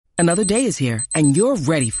Another day is here, and you're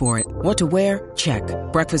ready for it. What to wear? Check.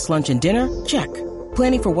 Breakfast, lunch, and dinner? Check.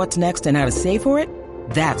 Planning for what's next and how to save for it?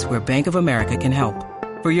 That's where Bank of America can help.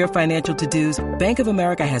 For your financial to-dos, Bank of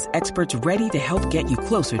America has experts ready to help get you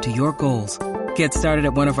closer to your goals. Get started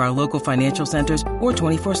at one of our local financial centers or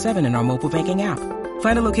 24/7 in our mobile banking app.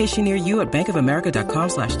 Find a location near you at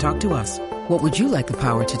bankofamerica.com/talktous. What would you like the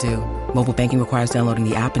power to do? Mobile banking requires downloading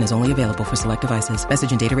the app and is only available for select devices.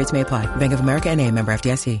 Message and data rates may apply. Bank of America N.A., member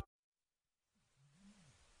FDIC.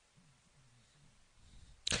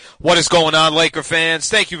 What is going on, Laker fans?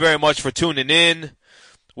 Thank you very much for tuning in.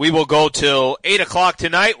 We will go till 8 o'clock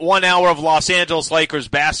tonight, 1 hour of Los Angeles Lakers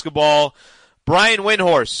basketball. Brian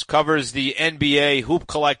Windhorst covers the NBA Hoop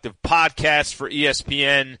Collective podcast for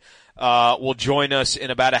ESPN. Will join us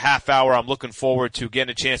in about a half hour. I'm looking forward to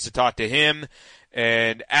getting a chance to talk to him.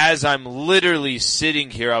 And as I'm literally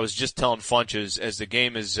sitting here, I was just telling Funches as the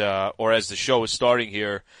game is, or as the show is starting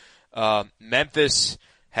here, Memphis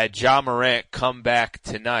had Ja Morant come back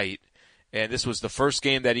tonight, and this was the first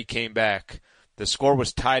game that he came back. The score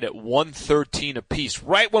was tied at 113 apiece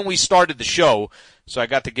right when we started the show, so I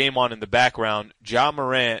got the game on in the background. Ja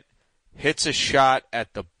Morant hits a shot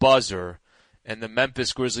at the buzzer, and the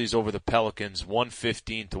Memphis Grizzlies over the Pelicans,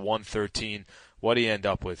 115 to 113. What do you end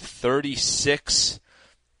up with?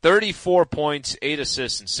 34 points, 8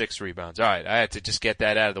 assists, and 6 rebounds. All right, I had to just get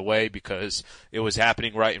that out of the way because it was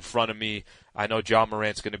happening right in front of me. I know Ja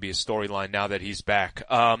Morant's going to be a storyline now that he's back.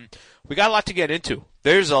 We got a lot to get into.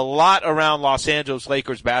 There's a lot around Los Angeles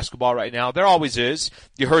Lakers basketball right now. There always is.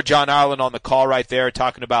 You heard John Ireland on the call right there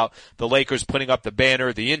talking about the Lakers putting up the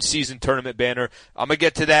banner, the in-season tournament banner. I'm going to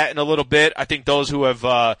get to that in a little bit. I think those who have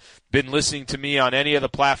been listening to me on any of the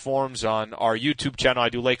platforms, on our YouTube channel, I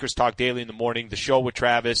do Lakers Talk Daily in the morning, the show with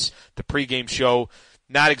Travis, the pregame show.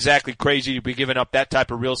 Not exactly crazy to be giving up that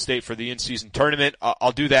type of real estate for the in-season tournament.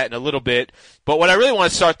 I'll do that in a little bit. But what I really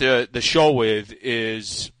want to start the show with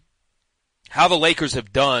is how the Lakers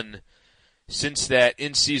have done since that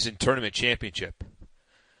in-season tournament championship.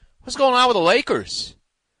 What's going on with the Lakers?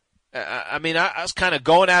 I mean, I was kind of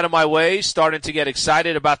going out of my way, starting to get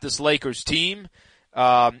excited about this Lakers team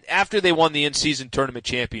after they won the in-season tournament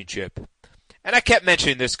championship. And I kept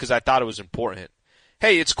mentioning this because I thought it was important.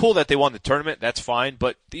 Hey, it's cool that they won the tournament. That's fine.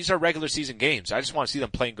 But these are regular season games. I just want to see them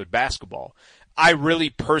playing good basketball. I really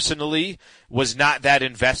personally was not that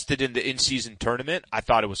invested in the in-season tournament. I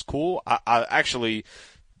thought it was cool. I'm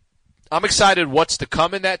excited what's to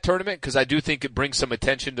come in that tournament because I do think it brings some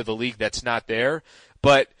attention to the league that's not there.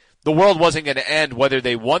 But the world wasn't going to end whether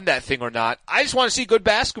they won that thing or not. I just want to see good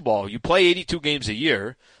basketball. You play 82 games a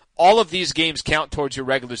year. All of these games count towards your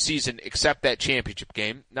regular season except that championship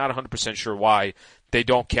game. Not 100% sure why they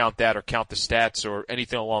don't count that or count the stats or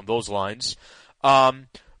anything along those lines. But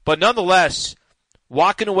nonetheless,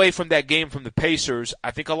 walking away from that game from the Pacers,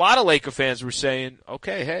 I think a lot of Laker fans were saying,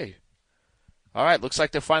 okay, hey, all right, looks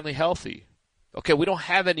like they're finally healthy. Okay, we don't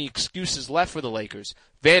have any excuses left for the Lakers.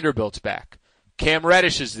 Vanderbilt's back. Cam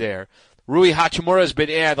Reddish is there. Rui Hachimura has been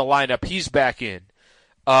out of the lineup. He's back in.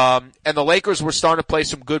 And the Lakers were starting to play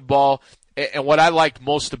some good ball. And what I liked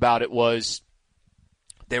most about it was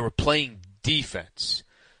they were playing defense.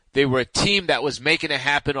 They were a team that was making it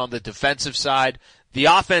happen on the defensive side. The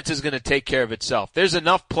offense is going to take care of itself. There's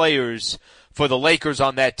enough players for the Lakers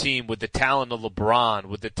on that team with the talent of LeBron,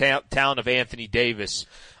 with the talent of Anthony Davis.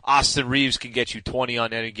 Austin Reeves can get you 20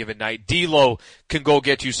 on any given night. D'Lo can go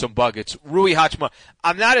get you some buckets. Rui Hachimura.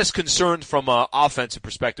 I'm not as concerned from an offensive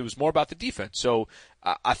perspective. It was more about the defense. So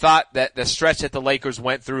I thought that the stretch that the Lakers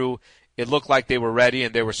went through, it looked like they were ready,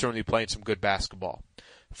 and they were certainly playing some good basketball.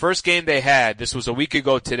 First game they had, this was a week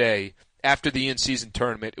ago today, after the in-season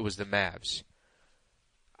tournament, it was the Mavs.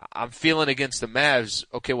 I'm feeling against the Mavs,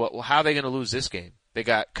 okay, well how are they going to lose this game? They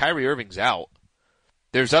got Kyrie Irving's out.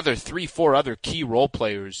 There's 3-4 other key role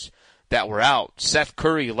players that were out. Seth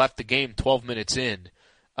Curry left the game 12 minutes in.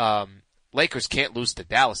 Lakers can't lose to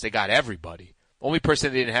Dallas. They got everybody. Only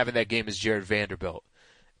person they didn't have in that game is Jared Vanderbilt.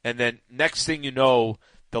 And then next thing you know,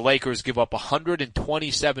 the Lakers give up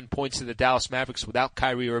 127 points to the Dallas Mavericks without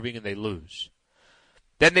Kyrie Irving, and they lose.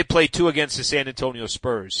 Then they play 2 against the San Antonio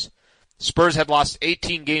Spurs. Spurs had lost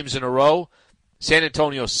 18 games in a row. San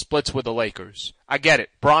Antonio splits with the Lakers. I get it.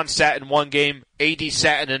 Bron sat in one game. AD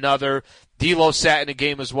sat in another. D'Lo sat in a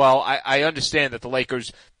game as well. I understand that the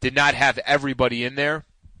Lakers did not have everybody in there.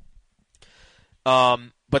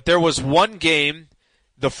 But there was one game,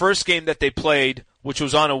 the first game that they played, which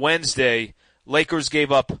was on a Wednesday, Lakers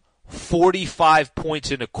gave up 45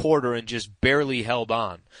 points in a quarter and just barely held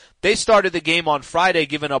on. They started the game on Friday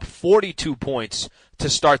giving up 42 points to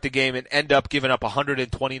start the game and end up giving up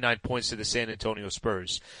 129 points to the San Antonio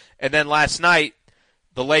Spurs. And then last night,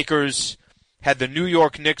 the Lakers had the New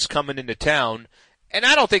York Knicks coming into town, and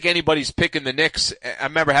I don't think anybody's picking the Knicks. I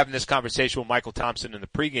remember having this conversation with Michael Thompson in the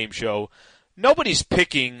pregame show. Nobody's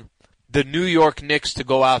picking the New York Knicks to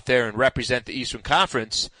go out there and represent the Eastern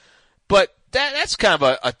Conference, but that's kind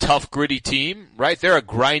of a tough, gritty team, right? They're a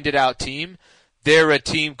grinded-out team. They're a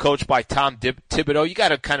team coached by Tom Thibodeau. You got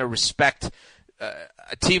to kind of respect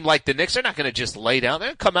a team like the Knicks. They're not going to just lay down. They're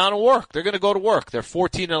going to come out and work. They're going to go to work. They're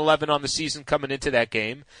 14-11 on the season coming into that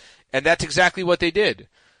game, and that's exactly what they did.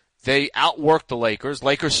 They outworked the Lakers.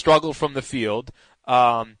 Lakers struggled from the field.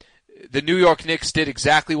 The New York Knicks did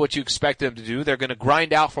exactly what you expected them to do. They're going to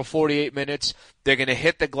grind out for 48 minutes. They're going to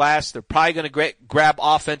hit the glass. They're probably going to grab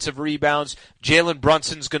offensive rebounds. Jalen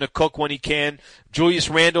Brunson's going to cook when he can. Julius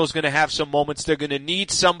Randle's going to have some moments. They're going to need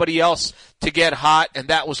somebody else to get hot, and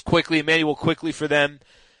that was Emmanuel Quickley for them.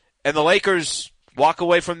 And the Lakers walk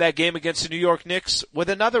away from that game against the New York Knicks with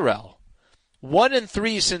another L.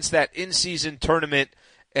 1-3 since that in-season tournament,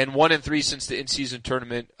 and 1-3 since the in-season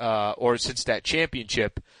tournament, or since that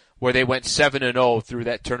championship, where they went 7-0 through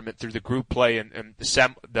that tournament, through the group play and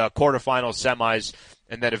the quarterfinals, semis,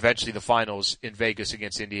 and then eventually the finals in Vegas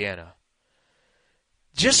against Indiana.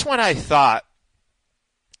 Just when I thought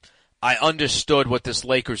I understood what this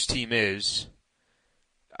Lakers team is,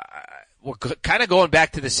 we're kind of going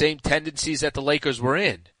back to the same tendencies that the Lakers were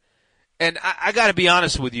in. And I got to be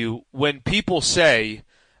honest with you, when people say,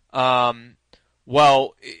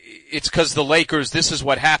 well, it's because the Lakers, this is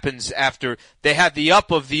what happens after. They had the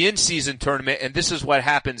up of the in-season tournament, and this is what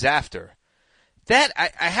happens after. That,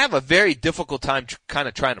 I have a very difficult time kind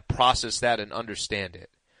of trying to process that and understand it.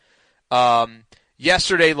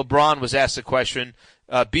 Yesterday, LeBron was asked a question.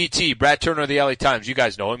 BT, Brad Turner of the LA Times, you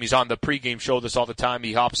guys know him. He's on the pregame show this all the time.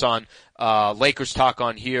 He hops on Lakers Talk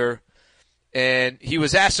on here. And he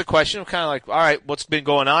was asked a question, kind of like, all right, what's been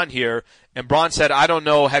going on here? And Bron said, I don't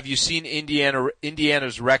know. Have you seen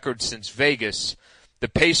Indiana's record since Vegas? The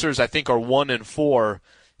Pacers, I think, are 1-4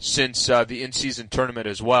 since the in-season tournament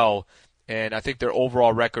as well. And I think their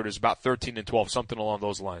overall record is about 13-12, something along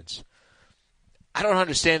those lines. I don't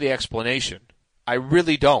understand the explanation. I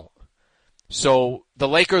really don't. So the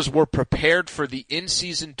Lakers were prepared for the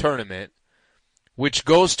in-season tournament, which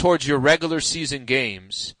goes towards your regular season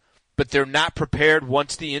games, but they're not prepared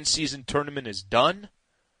once the in-season tournament is done,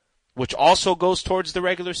 which also goes towards the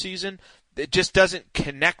regular season. It just doesn't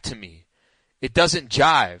connect to me. It doesn't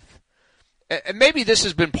jive. And maybe this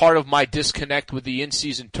has been part of my disconnect with the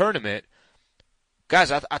in-season tournament. Guys,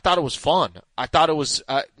 I thought it was fun. I thought it was,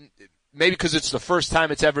 maybe because it's the first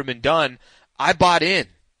time it's ever been done, I bought in.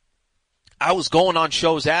 I was going on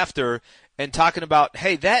shows after and talking about,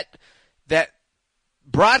 hey, that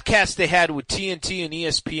broadcast they had with TNT and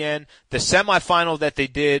ESPN, the semifinal that they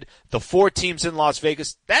did, the 4 teams in Las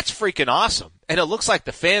Vegas, that's freaking awesome. And it looks like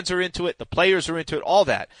the fans are into it, the players are into it, all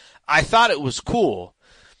that. I thought it was cool.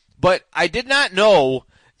 But I did not know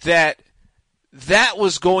that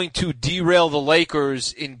was going to derail the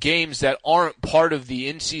Lakers in games that aren't part of the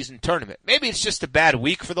in-season tournament. Maybe it's just a bad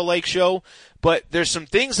week for the Lake Show, but there's some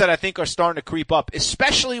things that I think are starting to creep up,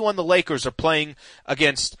 especially when the Lakers are playing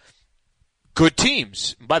against good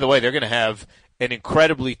teams. By the way, they're going to have an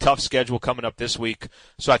incredibly tough schedule coming up this week,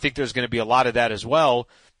 so I think there's going to be a lot of that as well.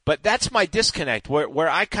 But that's my disconnect. Where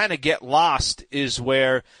I kind of get lost is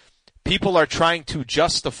where people are trying to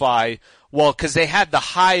justify, well, because they had the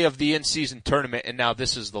high of the in-season tournament and now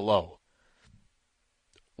this is the low.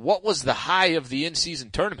 What was the high of the in-season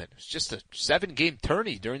tournament? It's just a 7-game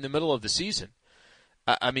tourney during the middle of the season.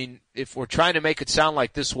 I mean, if we're trying to make it sound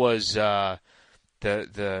like this was like an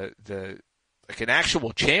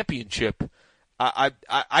actual championship,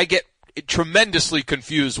 I get tremendously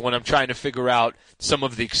confused when I'm trying to figure out some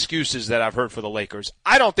of the excuses that I've heard for the Lakers.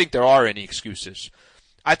 I don't think there are any excuses.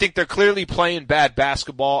 I think they're clearly playing bad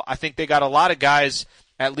basketball. I think they got a lot of guys,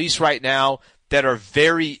 at least right now, that are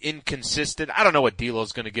very inconsistent. I don't know what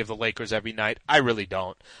D'Lo's going to give the Lakers every night. I really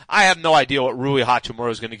don't. I have no idea what Rui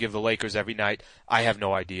Hachimura is going to give the Lakers every night. I have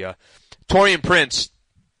no idea. Taurean Prince,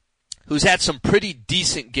 who's had some pretty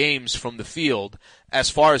decent games from the field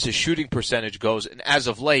as far as his shooting percentage goes, and as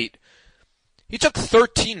of late, he took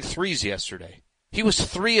 13 threes yesterday. He was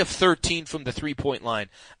 3 of 13 from the three-point line.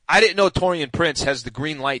 I didn't know Taurean Prince has the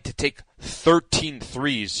green light to take 13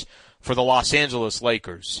 threes for the Los Angeles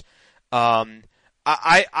Lakers.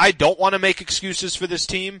 I don't want to make excuses for this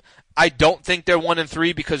team. I don't think they're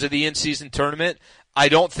 1-3 because of the in-season tournament. I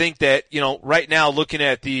don't think that, right now looking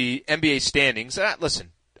at the NBA standings,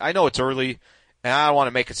 listen, I know it's early, and I don't want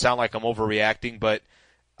to make it sound like I'm overreacting, but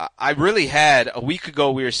I really had, a week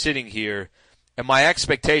ago we were sitting here, and my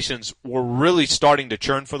expectations were really starting to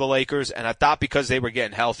churn for the Lakers, and I thought because they were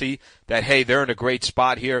getting healthy that, hey, they're in a great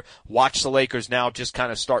spot here. Watch the Lakers now just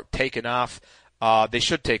kind of start taking off. They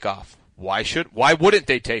should take off. Why wouldn't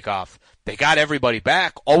they take off? They got everybody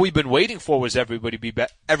back. All we've been waiting for was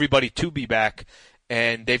everybody to be back,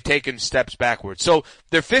 and they've taken steps backwards. So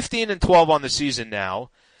they're 15-12 on the season now,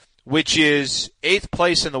 which is 8th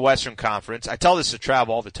place in the Western Conference. I tell this to Trav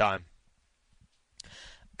all the time.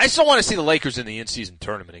 I still want to see the Lakers in the in-season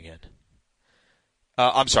tournament again.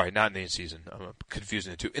 I'm sorry, not in the in-season. I'm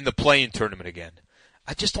confusing the two. In the play-in tournament again.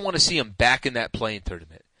 I just don't want to see them back in that play-in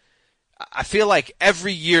tournament. I feel like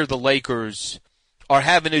every year the Lakers are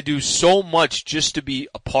having to do so much just to be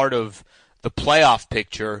a part of the playoff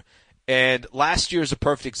picture, and last year is a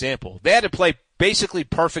perfect example. They had to play basically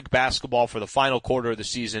perfect basketball for the final quarter of the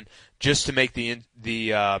season just to make the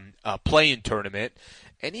play-in tournament,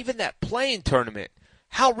 and even that play-in tournament,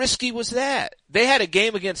 how risky was that? They had a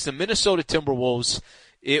game against the Minnesota Timberwolves.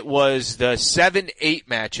 It was the 7-8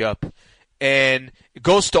 matchup, and it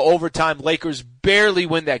goes to overtime. Lakers barely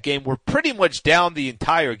win that game. We're pretty much down the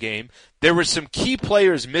entire game. There were some key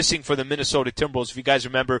players missing for the Minnesota Timberwolves. If you guys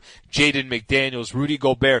remember, Jaden McDaniels, Rudy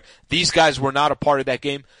Gobert, these guys were not a part of that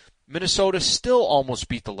game. Minnesota still almost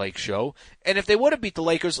beat the Lake Show. And if they would have beat the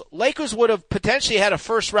Lakers would have potentially had a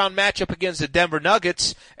first-round matchup against the Denver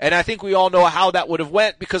Nuggets. And I think we all know how that would have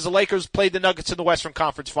went because the Lakers played the Nuggets in the Western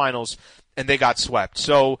Conference Finals, and they got swept.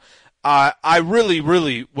 So I really,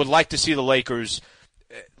 really would like to see the Lakers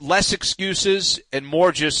less excuses and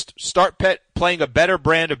more just start playing a better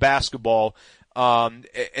brand of basketball, and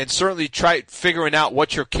certainly try figuring out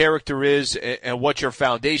what your character is and what your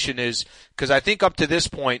foundation is. Because I think up to this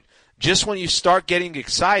point, just when you start getting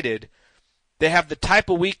excited, they have the type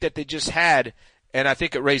of week that they just had, and I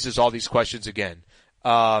think it raises all these questions again.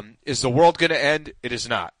 Is the world going to end? It is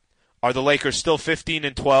not. Are the Lakers still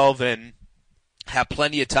 15-12 and have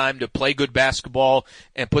plenty of time to play good basketball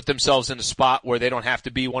and put themselves in a spot where they don't have to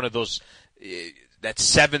be one of those that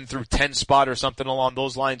 7 through 10 spot or something along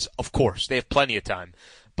those lines? Of course, they have plenty of time.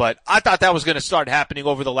 But I thought that was going to start happening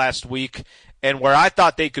over the last week, and where I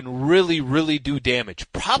thought they can really, really do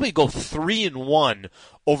damage, probably go 3-1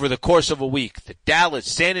 over the course of a week. The Dallas,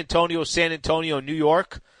 San Antonio, New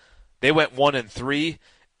York, they went 1-3,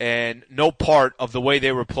 and no part of the way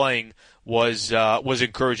they were playing was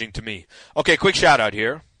encouraging to me. Okay, quick shout out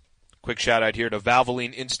here to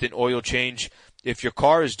Valvoline Instant Oil Change. If your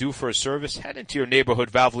car is due for a service, head into your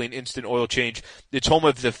neighborhood Valvoline Instant Oil Change. It's home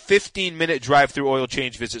of the 15-minute drive-through oil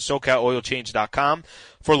change. Visit SoCalOilChange.com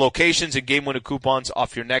for locations and game-winning coupons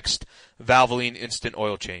off your next Valvoline Instant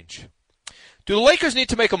Oil Change. Do the Lakers need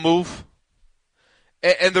to make a move?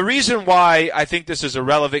 And the reason why I think this is a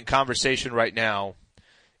relevant conversation right now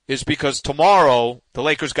is because tomorrow the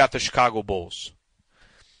Lakers got the Chicago Bulls.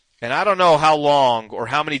 And I don't know how long or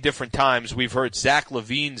how many different times we've heard Zach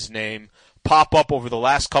LaVine's name pop up over the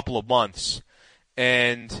last couple of months.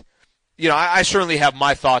 And, I certainly have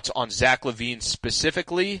my thoughts on Zach LaVine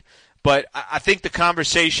specifically, but I think the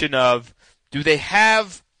conversation of do they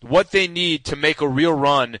have what they need to make a real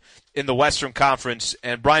run in the Western Conference,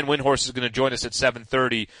 and Brian Windhorst is going to join us at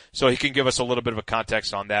 7:30, so he can give us a little bit of a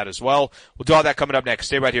context on that as well. We'll do all that coming up next.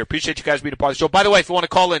 Stay right here. Appreciate you guys being a part of the show. By the way, if you want to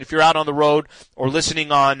call in, if you're out on the road or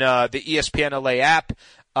listening on the ESPN LA app,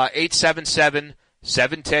 877-710-ESPN,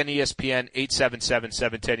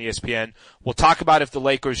 877-710-ESPN. We'll talk about if the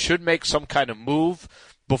Lakers should make some kind of move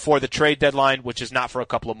before the trade deadline, which is not for a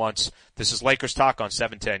couple of months. This is Lakers Talk on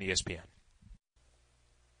 710 ESPN.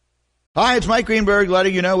 Hi, it's Mike Greenberg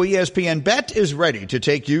letting you know ESPN Bet is ready to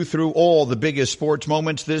take you through all the biggest sports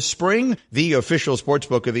moments this spring. The official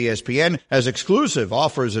sportsbook of ESPN has exclusive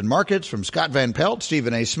offers and markets from Scott Van Pelt,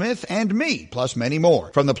 Stephen A. Smith, and me, plus many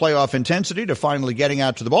more. From the playoff intensity to finally getting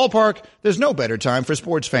out to the ballpark, there's no better time for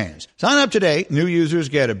sports fans. Sign up today. New users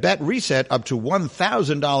get a bet reset up to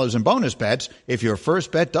 $1,000 in bonus bets if your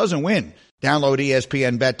first bet doesn't win. Download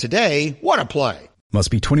ESPN Bet today. What a play. Must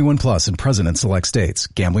be 21 plus and present in select states.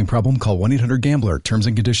 Gambling problem? Call 1-800-GAMBLER. Terms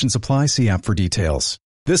and conditions apply. See app for details.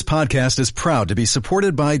 This podcast is proud to be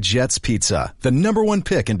supported by Jets Pizza, the #1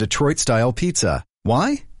 pick in Detroit-style pizza.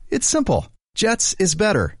 Why? It's simple. Jets is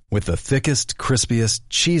better. With the thickest, crispiest,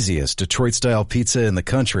 cheesiest Detroit-style pizza in the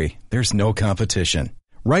country, there's no competition.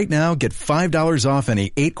 Right now, get $5 off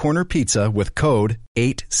any 8-corner pizza with code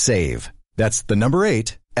 8SAVE. That's the number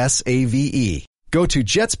 8, S-A-V-E. Go to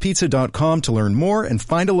jetspizza.com to learn more and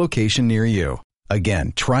find a location near you.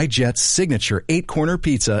 Again, try Jet's signature 8-corner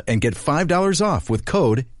pizza and get $5 off with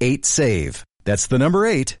code 8SAVE. That's the number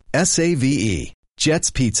 8, SAVE.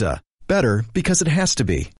 Jet's Pizza. Better because it has to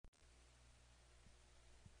be.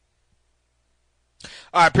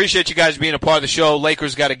 I appreciate you guys being a part of the show.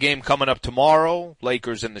 Lakers got a game coming up tomorrow.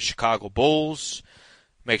 Lakers and the Chicago Bulls.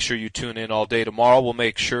 Make sure you tune in all day tomorrow. We'll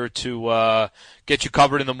make sure to get you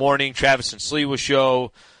covered in the morning. Travis and Sliwa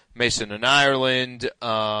show. Mason and Ireland.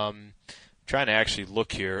 Trying to actually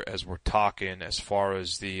look here as we're talking as far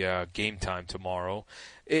as the game time tomorrow.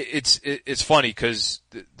 It's funny because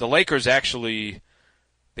the Lakers actually,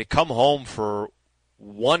 they come home for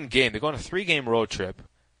one game. They go on a 3-game road trip,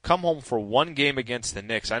 come home for one game against the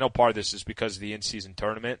Knicks. I know part of this is because of the in-season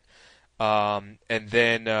tournament, and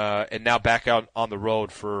now back out on the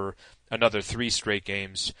road for another 3 straight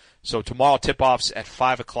games. So tomorrow tip-offs at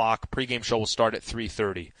 5 o'clock. Pre-game show will start at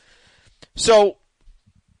 3:30. So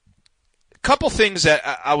couple things that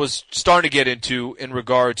I was starting to get into in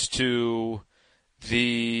regards to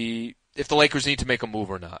if the Lakers need to make a move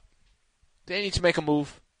or not. They need to make a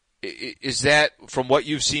move. Is that, from what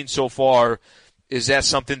you've seen so far, is that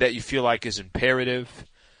something that you feel like is imperative?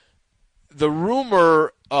 The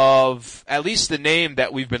rumor of, at least the name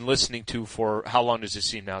that we've been listening to for, how long does it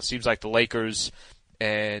seem now? It seems like the Lakers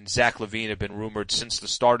and Zach LaVine have been rumored since the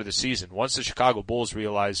start of the season. Once the Chicago Bulls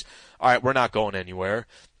realize, all right, we're not going anywhere.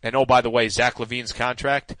 And oh, by the way, Zach LaVine's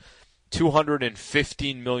contract,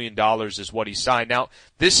 $215 million is what he signed. Now,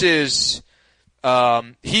 this is,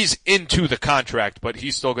 he's into the contract, but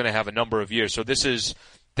he's still going to have a number of years. So this is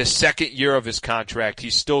the second year of his contract.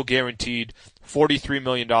 He's still guaranteed $43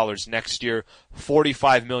 million next year,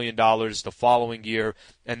 $45 million the following year,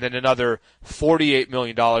 and then another $48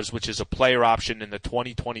 million, which is a player option in the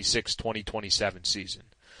 2026-2027 season.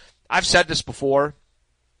 I've said this before.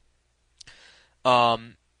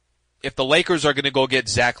 If the Lakers are going to go get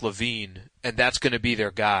Zach LaVine, and that's going to be their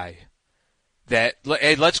guy, that,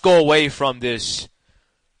 hey, let's go away from this,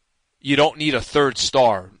 you don't need a third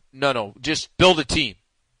star. No, just build a team.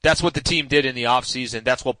 That's what the team did in the offseason.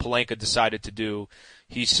 That's what Pelinka decided to do.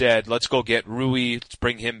 He said, let's go get Rui, let's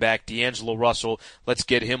bring him back. D'Angelo Russell, let's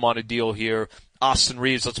get him on a deal here. Austin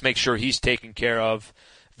Reeves, let's make sure he's taken care of.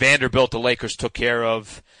 Vanderbilt, the Lakers took care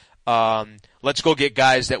of. Let's go get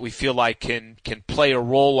guys that we feel like can play a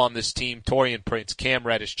role on this team. Taurean Prince, Cam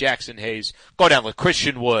Reddish, Jackson Hayes. Go down with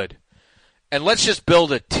Christian Wood. And let's just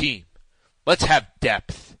build a team. Let's have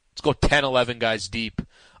depth. Let's go 10, 11 guys deep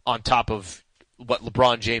on top of what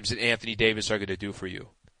LeBron James and Anthony Davis are going to do for you.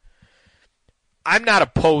 I'm not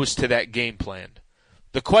opposed to that game plan.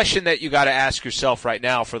 The question that you got to ask yourself right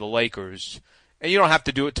now for the Lakers, and you don't have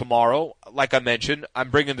to do it tomorrow. Like I mentioned, I'm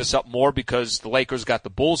bringing this up more because the Lakers got the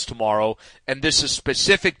Bulls tomorrow, and this is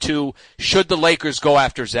specific to, should the Lakers go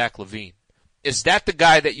after Zach LaVine? Is that the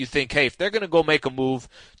guy that you think, hey, if they're going to go make a move,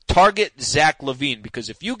 target Zach LaVine? Because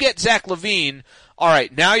if you get Zach LaVine, all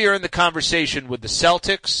right, now you're in the conversation with the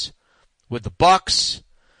Celtics, with the Bucks,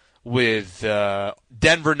 with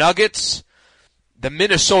Denver Nuggets, the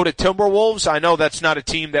Minnesota Timberwolves. I know that's not a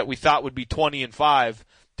team that we thought would be 20-5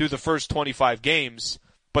 through the first 25 games,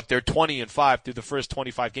 but they're 20-5 through the first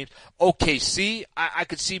 25 games. OKC, I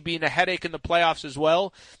could see being a headache in the playoffs as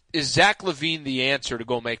well. Is Zach LaVine the answer to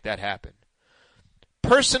go make that happen?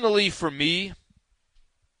 Personally, for me,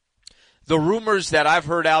 the rumors that I've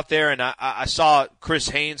heard out there, and I saw Chris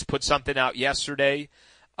Haynes put something out yesterday,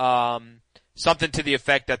 something to the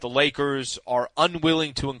effect that the Lakers are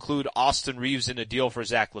unwilling to include Austin Reeves in a deal for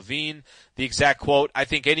Zach LaVine. The exact quote, I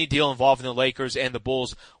think any deal involving the Lakers and the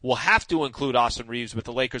Bulls will have to include Austin Reeves, but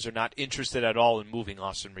the Lakers are not interested at all in moving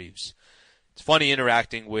Austin Reeves. It's funny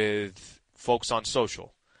interacting with folks on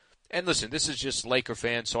social. And listen, this is just Laker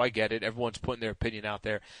fans, so I get it. Everyone's putting their opinion out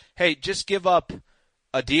there. Hey, just give up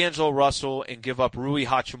a D'Angelo Russell and give up Rui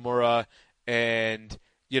Hachimura and,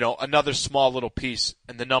 another small little piece,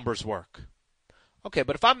 and the numbers work. Okay,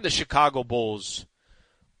 but if I'm the Chicago Bulls,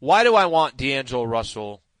 why do I want D'Angelo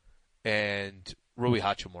Russell and Rui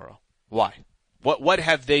Hachimura? Why? What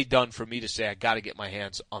have they done for me to say I got to get my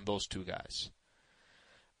hands on those two guys?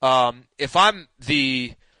 If I'm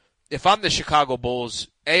the Chicago Bulls,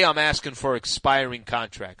 I'm asking for expiring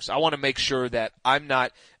contracts. I want to make sure that I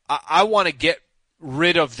want to get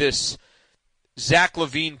rid of this Zach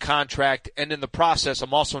LaVine contract, and in the process,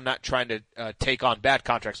 I'm also not trying to take on bad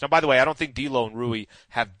contracts. Now, by the way, I don't think D'Lo and Rui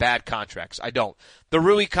have bad contracts. I don't. The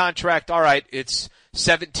Rui contract, all right, it's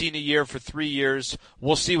 $17 a year for 3 years.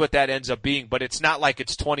 We'll see what that ends up being, but it's not like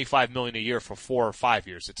it's $25 million a year for 4 or 5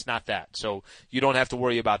 years. It's not that. So you don't have to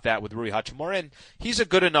worry about that with Rui Hachimura, and he's a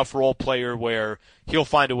good enough role player where he'll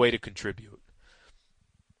find a way to contribute.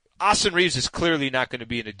 Austin Reeves is clearly not going to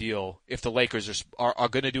be in a deal if the Lakers are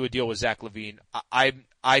going to do a deal with Zach LaVine.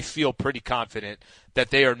 I feel pretty confident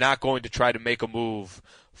that they are not going to try to make a move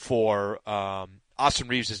for Austin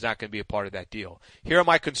Reeves is not going to be a part of that deal. Here are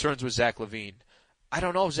my concerns with Zach LaVine. I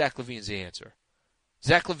don't know if Zach LaVine's the answer.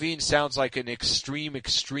 Zach LaVine sounds like an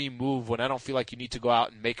extreme move when I don't feel like you need to go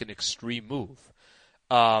out and make an extreme move.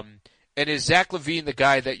 And is Zach LaVine the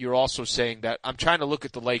guy that you're also saying that I'm trying to look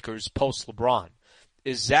at the Lakers post LeBron?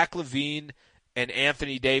 Is Zach LaVine and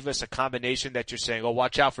Anthony Davis a combination that you're saying, oh,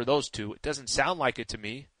 watch out for those two? It doesn't sound like it to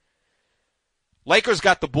me. Lakers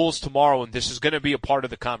got the Bulls tomorrow, and this is going to be a part of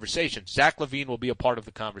the conversation. Zach LaVine will be a part of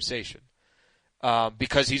the conversation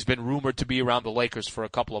because he's been rumored to be around the Lakers for a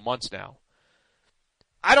couple of months now.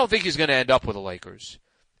 I don't think he's going to end up with the Lakers.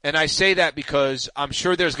 And I say that because I'm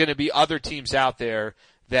sure there's going to be other teams out there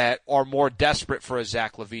that are more desperate for a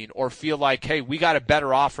Zach LaVine or feel like, hey, we got a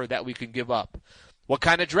better offer that we can give up. What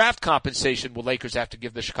kind of draft compensation will Lakers have to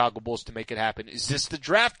give the Chicago Bulls to make it happen? Is this the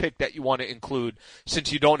draft pick that you want to include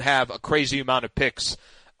since you don't have a crazy amount of picks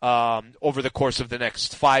over the course of the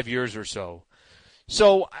next 5 years or so?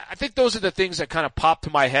 So I think those are the things that kind of pop to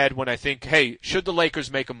my head when I think, hey, should the Lakers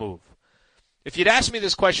make a move? If you'd asked me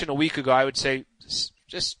this question a week ago, I would say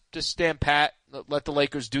just stand pat, let the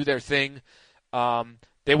Lakers do their thing.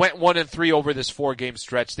 They went 1-3 over this 4-game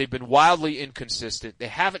stretch. They've been wildly inconsistent. They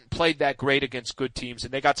haven't played that great against good teams,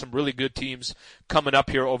 and they got some really good teams coming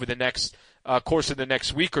up here over the next course of the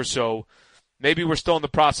next week or so. Maybe we're still in the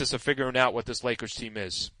process of figuring out what this Lakers team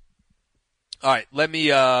is. All right, let me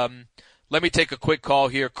take a quick call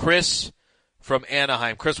here. Chris from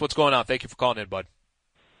Anaheim. Chris, what's going on? Thank you for calling in, bud.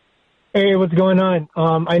 Hey, what's going on?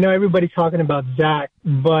 I know everybody's talking about Zach,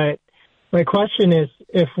 but my question is,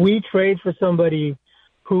 if we trade for somebody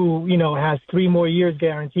who, has 3 more years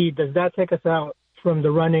guaranteed, does that take us out from the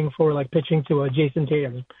running for, pitching to a Jason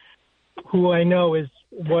Tatum, who I know is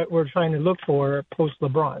what we're trying to look for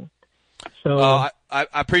post-LeBron? So I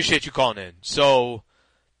appreciate you calling in. So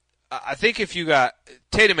I think if you got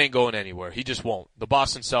 – Tatum ain't going anywhere. He just won't. The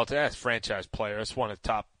Boston Celtics, that's a franchise player. That's one of the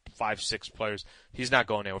top 5-6 players. He's not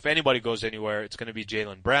going anywhere. If anybody goes anywhere, it's going to be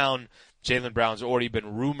Jaylen Brown. Jaylen Brown's already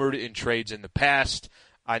been rumored in trades in the past.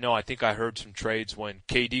 I think I heard some trades when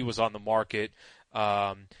KD was on the market.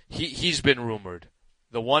 He's been rumored.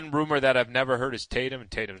 The one rumor that I've never heard is Tatum, and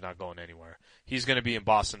Tatum's not going anywhere. He's going to be in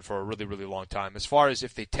Boston for a really, really long time. As far as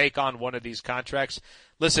if they take on one of these contracts,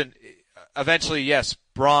 listen, eventually, yes,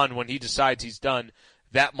 Bron, when he decides he's done,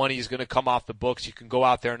 that money is going to come off the books. You can go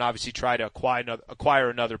out there and obviously try to acquire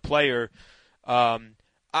another player.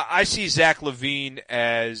 I see Zach LaVine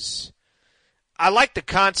as – I like the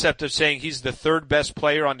concept of saying he's the third best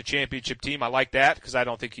player on the championship team. I like that because I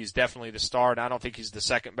don't think he's definitely the star, and I don't think he's the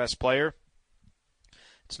second best player.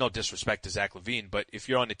 It's no disrespect to Zach LaVine, but if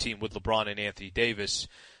you're on the team with LeBron and Anthony Davis,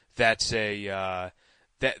 that's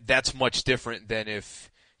much different than if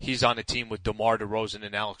he's on a team with DeMar DeRozan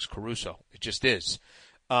and Alex Caruso. It just is.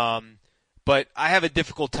 But I have a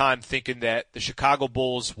difficult time thinking that the Chicago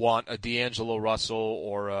Bulls want a D'Angelo Russell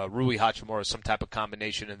or a Rui Hachimura, some type of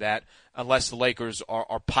combination of that, unless the Lakers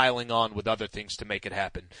are piling on with other things to make it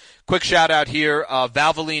happen. Quick shout-out here,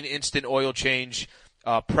 Valvoline Instant Oil Change,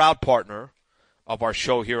 proud partner of our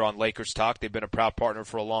show here on Lakers Talk. They've been a proud partner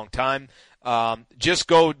for a long time. Just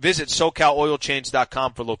go visit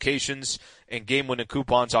SoCalOilChange.com for locations and game-winning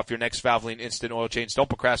coupons off your next Valvoline Instant Oil Change. Don't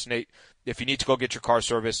procrastinate. If you need to go get your car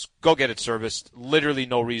serviced, go get it serviced. Literally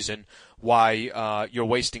no reason why you're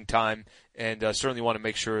wasting time, and certainly want to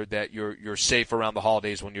make sure that you're safe around the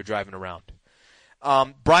holidays when you're driving around.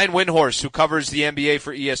 Brian Windhorst, who covers the NBA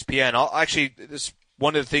for ESPN. This is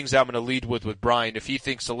one of the things I'm going to lead with Brian. If he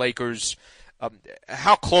thinks the Lakers,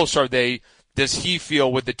 how close are they? Does he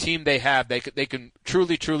feel with the team they have they can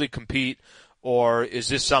truly compete, or is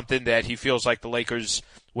this something that he feels like the Lakers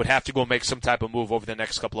would have to go make some type of move over the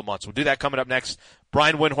next couple of months? We'll do that coming up next.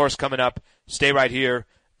 Brian Windhorst coming up. Stay right here.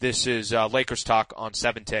 This is Lakers Talk on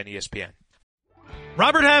 710 ESPN.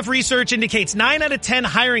 Robert Half research indicates 9 out of 10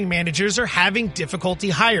 hiring managers are having difficulty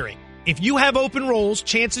hiring. If you have open roles,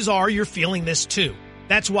 chances are you're feeling this too.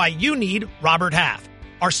 That's why you need Robert Half.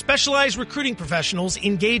 Our specialized recruiting professionals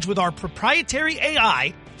engage with our proprietary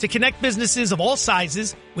AI to connect businesses of all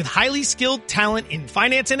sizes with highly skilled talent in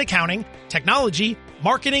finance and accounting, technology,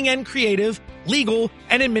 marketing and creative, legal,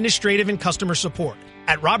 and administrative and customer support.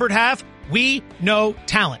 At Robert Half, we know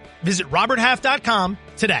talent. Visit roberthalf.com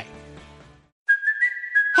today.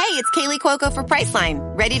 Hey, it's Kaylee Cuoco for Priceline.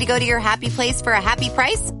 Ready to go to your happy place for a happy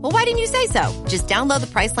price? Well, why didn't you say so? Just download the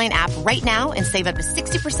Priceline app right now and save up to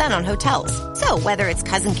 60% on hotels. So whether it's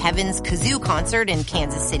Cousin Kevin's Kazoo Concert in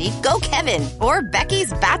Kansas City, go Kevin, or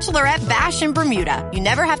Becky's Bachelorette Bash in Bermuda, you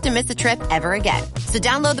never have to miss a trip ever again. So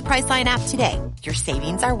download the Priceline app today. Your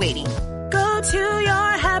savings are waiting. Go to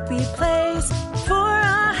your happy place for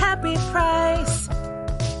a happy price.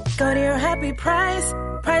 Go to your happy price,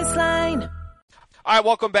 Priceline. All right,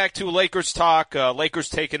 welcome back to Lakers Talk. Lakers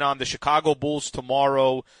taking on the Chicago Bulls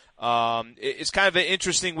tomorrow. It's kind of an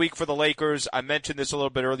interesting week for the Lakers. I mentioned this a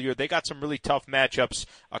little bit earlier. They got some really tough matchups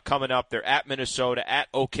coming up. They're at Minnesota,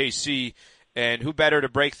 at OKC, and who better to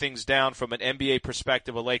break things down from an NBA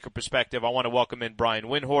perspective, a Laker perspective? I want to welcome in Brian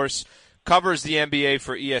Windhorst, covers the NBA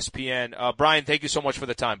for ESPN. Brian, thank you so much for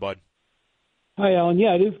the time, bud. Hi, Alan.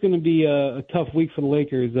 Yeah, it is going to be a tough week for the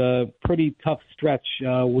Lakers. A pretty tough stretch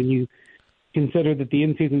when you consider that the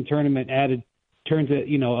in-season tournament turns a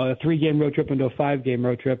 3-game road trip into a 5-game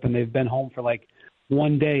road trip, and they've been home for like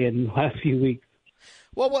one day in the last few weeks.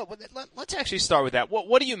 Well, let's actually start with that.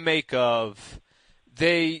 What do you make of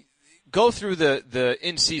they go through the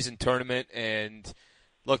in-season tournament and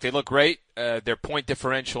look, they look great. Their point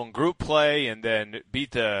differential in group play, and then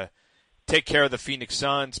take care of the Phoenix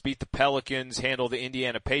Suns, beat the Pelicans, handle the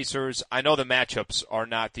Indiana Pacers. I know the matchups are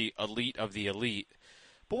not the elite of the elite.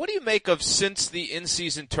 But what do you make of since the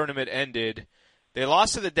in-season tournament ended, they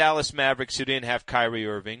lost to the Dallas Mavericks who didn't have Kyrie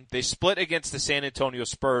Irving. They split against the San Antonio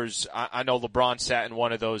Spurs. I know LeBron sat in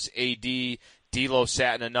one of those. AD, D'Lo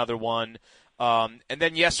sat in another one. And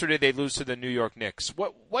then yesterday they lose to the New York Knicks.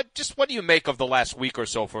 What do you make of the last week or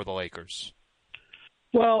so for the Lakers?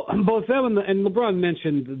 Well, both them and LeBron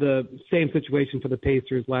mentioned the same situation for the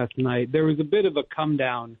Pacers last night. There was a bit of a come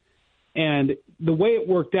down. And the way it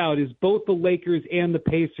worked out is both the Lakers and the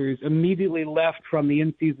Pacers immediately left from the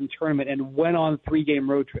in-season tournament and went on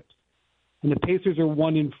 3-game road trips. And the Pacers are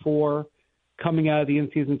 1-4 coming out of the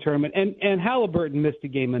in-season tournament. And Halliburton missed a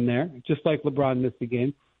game in there, just like LeBron missed a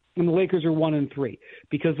game. And the Lakers are 1-3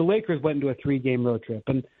 because the Lakers went into a 3-game road trip.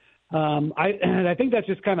 And I think that's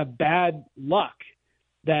just kind of bad luck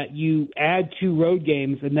that you add 2 road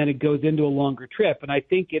games and then it goes into a longer trip. And I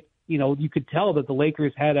think you could tell that the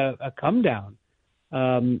Lakers had a come down,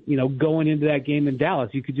 going into that game in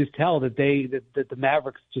Dallas. You could just tell that that the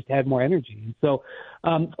Mavericks just had more energy. And so,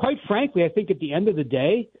 quite frankly, I think at the end of the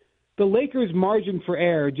day, the Lakers' margin for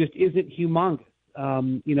error just isn't humongous,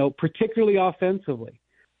 particularly offensively.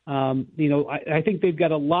 I think they've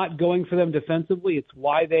got a lot going for them defensively. It's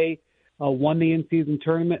why they won the in-season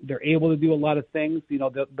tournament. They're able to do a lot of things.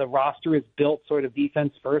 The roster is built sort of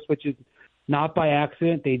defense first, which is not by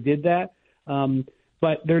accident. They did that.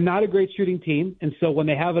 But they're not a great shooting team. And so when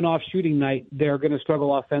they have an off shooting night, they're going to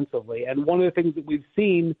struggle offensively. And one of the things that we've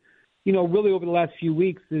seen, really over the last few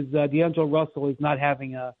weeks is D'Angelo Russell is not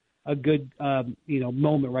having a good,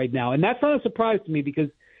 moment right now. And that's not a surprise to me because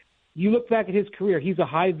you look back at his career, he's a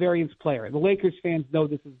high variance player. The Lakers fans know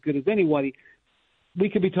this as good as anybody. We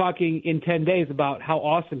could be talking in 10 days about how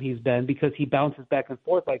awesome he's been because he bounces back and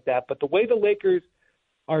forth like that. But the way the Lakers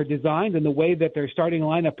are designed and the way that their starting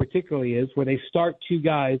lineup particularly is, where they start 2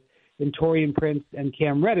 guys in Taurean Prince and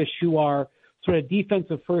Cam Reddish, who are sort of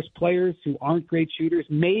defensive first players who aren't great shooters.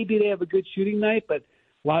 Maybe they have a good shooting night, but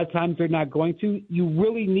a lot of times they're not going to. You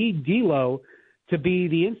really need D'Lo to be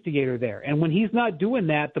the instigator there. And when he's not doing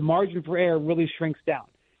that, the margin for error really shrinks down.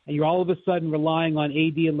 And you're all of a sudden relying on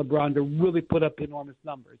AD and LeBron to really put up enormous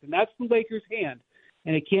numbers. And that's the Lakers' hand.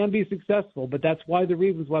 And it can be successful, but that's why the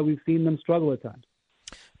reasons why we've seen them struggle at times.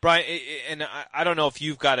 Brian, and I don't know if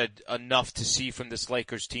you've got enough to see from this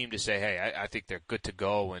Lakers team to say, hey, I think they're good to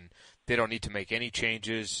go and they don't need to make any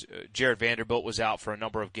changes. Jared Vanderbilt was out for a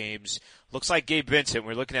number of games. Looks like Gabe Vincent,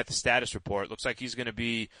 we're looking at the status report, looks like he's going to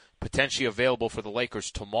be potentially available for the Lakers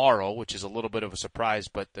tomorrow, which is a little bit of a surprise,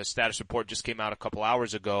 but the status report just came out a couple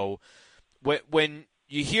hours ago. When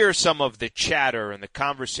you hear some of the chatter and the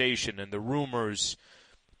conversation and the rumors,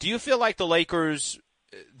 do you feel like the Lakers,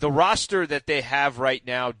 the roster that they have right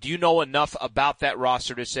now, do you know enough about that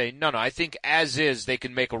roster to say, no, I think as is they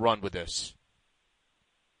can make a run with this?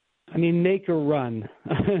 I mean, make a run.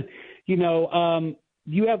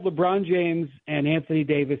 You have LeBron James and Anthony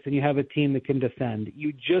Davis, and you have a team that can defend.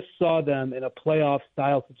 You just saw them in a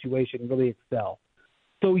playoff-style situation really excel.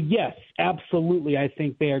 So, yes, absolutely, I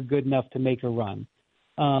think they are good enough to make a run.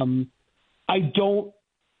 I don't,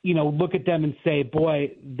 look at them and say,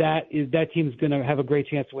 boy, that team's going to have a great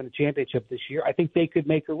chance to win the championship this year. I think they could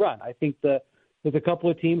make a run. I think there's a couple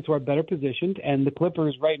of teams who are better positioned, and the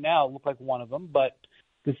Clippers right now look like one of them, but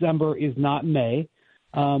December is not May.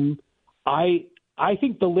 I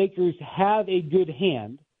think the Lakers have a good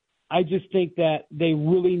hand. I just think that they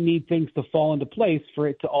really need things to fall into place for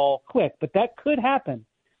it to all click. But that could happen.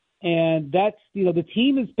 And that's, the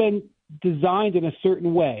team has been designed in a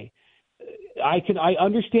certain way. I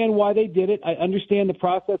understand why they did it. I understand the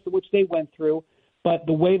process in which they went through. But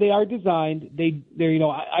the way they are designed,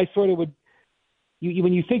 I sort of would.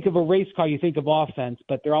 When you think of a race car, you think of offense,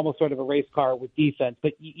 but they're almost sort of a race car with defense.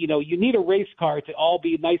 But, you need a race car to all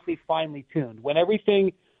be nicely, finely tuned. When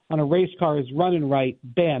everything on a race car is running right,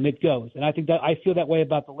 bam, it goes. And I feel that way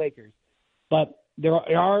about the Lakers. But there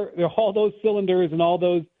are all those cylinders and all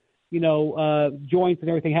those, joints and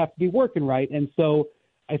everything have to be working right. And so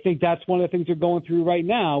I think that's one of the things they're going through right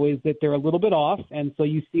now is that they're a little bit off, and so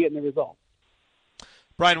you see it in the results.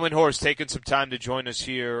 Brian Windhorst taking some time to join us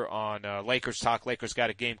here on Lakers Talk. Lakers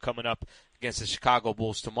got a game coming up against the Chicago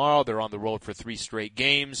Bulls tomorrow. They're on the road for 3 straight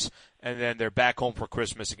games, and then they're back home for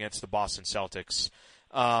Christmas against the Boston Celtics.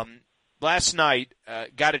 Last night,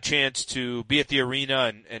 got a chance to be at the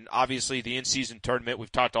arena and obviously the in-season tournament.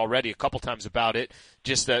 We've talked already a couple times about it,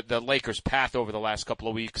 just the Lakers' path over the last couple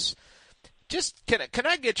of weeks. Just can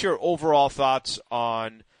I get your overall thoughts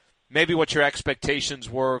on maybe what your expectations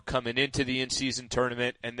were coming into the in-season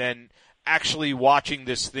tournament and then actually watching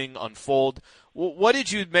this thing unfold? What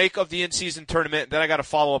did you make of the in-season tournament? Then I got a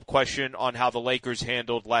follow-up question on how the Lakers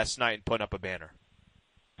handled last night and putting up a banner.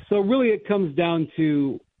 So really it comes down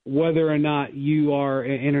to whether or not you are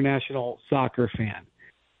an international soccer fan.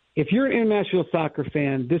 If you're an international soccer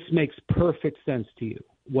fan, this makes perfect sense to you,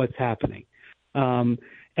 what's happening.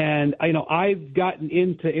 And I've gotten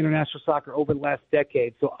into international soccer over the last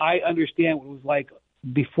decade, so I understand what it was like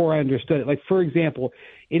before I understood it. Like, for example,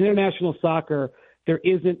 in international soccer, there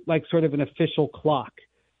isn't like sort of an official clock.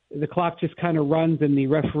 The clock just kind of runs and the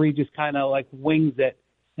referee just kind of like wings it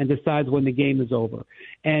and decides when the game is over.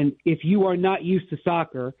 And if you are not used to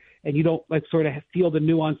soccer and you don't like sort of feel the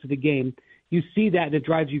nuance of the game, you see that and it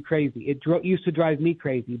drives you crazy. It used to drive me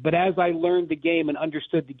crazy. But as I learned the game and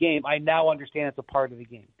understood the game, I now understand it's a part of the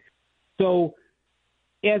game. So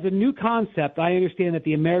as a new concept, I understand that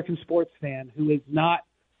the American sports fan who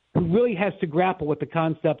really has to grapple with the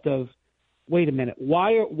concept of, wait a minute,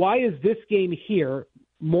 why is this game here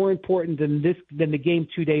more important than the game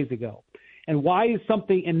 2 days ago? And why is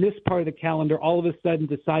something in this part of the calendar all of a sudden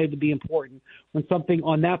decided to be important when something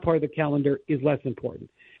on that part of the calendar is less important?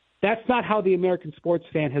 That's not how the American sports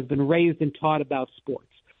fan has been raised and taught about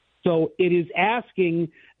sports. So it is asking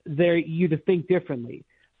you to think differently.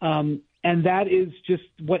 And that is just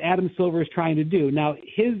what Adam Silver is trying to do. Now,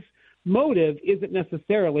 his motive isn't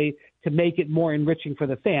necessarily to make it more enriching for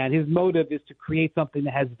the fan. His motive is to create something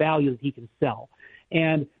that has value that he can sell.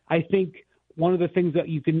 And I think one of the things that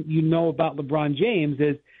you know about LeBron James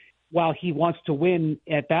is while he wants to win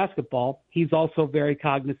at basketball, he's also very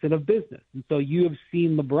cognizant of business. And so you have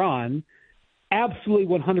seen LeBron absolutely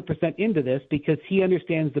 100% into this because he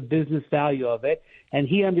understands the business value of it, and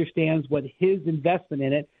he understands what his investment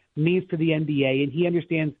in it means to the NBA, and he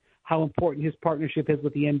understands how important his partnership is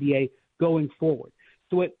with the NBA going forward.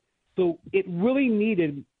 So it really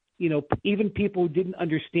needed, even people who didn't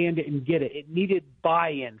understand it and get it, it needed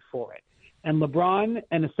buy-in for it. And LeBron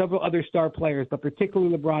and several other star players, but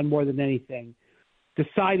particularly LeBron more than anything,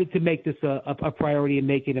 decided to make this a priority and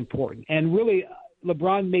make it important. And really,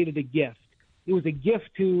 LeBron made it a gift. It was a gift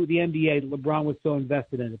to the NBA that LeBron was so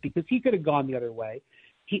invested in it because he could have gone the other way.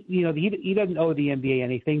 He doesn't owe the NBA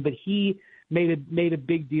anything, but he made a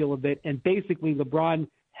big deal of it. And basically, LeBron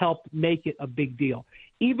helped make it a big deal.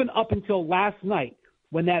 Even up until last night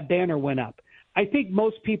when that banner went up, I think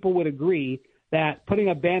most people would agree that putting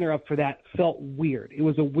a banner up for that felt weird. It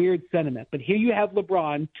was a weird sentiment. But here you have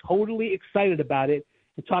LeBron totally excited about it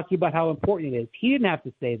and talking about how important it is. He didn't have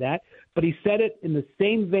to say that, but he said it in the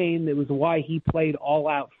same vein that was why he played all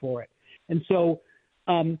out for it. And so,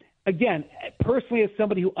 again, personally, as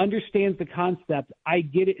somebody who understands the concept, I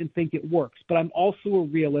get it and think it works. But I'm also a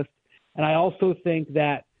realist, and I also think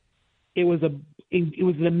that it was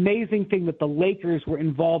an amazing thing that the Lakers were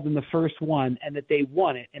involved in the first one and that they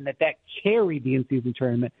won it and that carried the in-season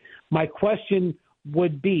tournament. My question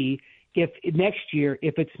would be if next year,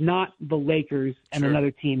 if it's not the Lakers and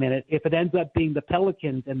another team in it, if it ends up being the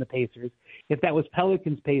Pelicans and the Pacers, if that was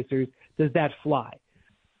Pelicans-Pacers, does that fly?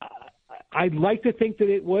 I'd like to think that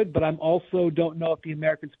it would, but I'm also don't know if the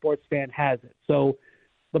American sports fan has it. So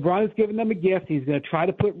LeBron has given them a gift. He's going to try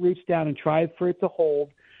to put roots down and try for it to hold.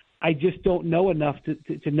 I just don't know enough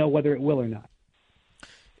to know whether it will or not.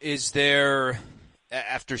 Is there,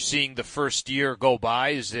 after seeing the first year go by,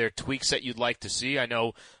 is there tweaks that you'd like to see? I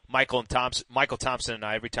know Michael Thompson and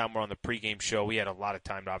I, every time we're on the pregame show, we had a lot of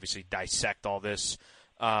time to obviously dissect all this.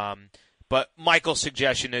 But Michael's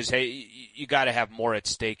suggestion is, hey, you got to have more at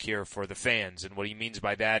stake here for the fans. And what he means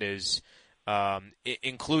by that is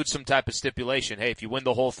include some type of stipulation. Hey, if you win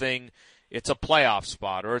the whole thing, it's a playoff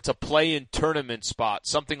spot or it's a play-in tournament spot,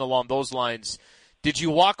 something along those lines. Did you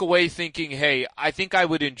walk away thinking, hey, I think I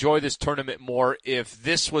would enjoy this tournament more if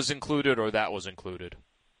this was included or that was included?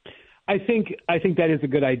 I think that is a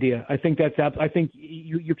good idea. I think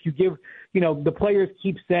if you give, the players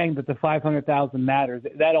keep saying that the $500,000 matters.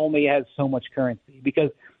 That only has so much currency because,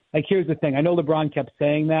 here's the thing. I know LeBron kept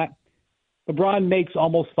saying that. LeBron makes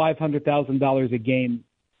almost $500,000 a game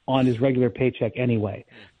on his regular paycheck anyway.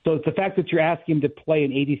 So it's the fact that you're asking him to play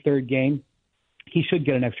an 83rd game, he should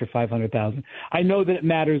get an extra $500,000. I know that it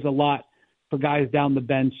matters a lot for guys down the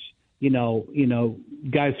bench,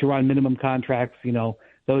 guys who are on minimum contracts,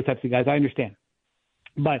 those types of guys. I understand.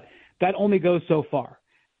 But that only goes so far.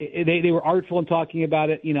 They were artful in talking about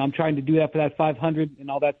it. I'm trying to do that for that 500 and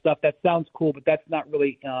all that stuff. That sounds cool, but that's not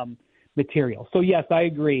really material. So, yes, I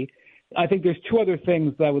agree. I think there's two other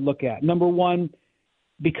things that I would look at. Number one,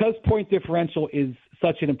 because point differential is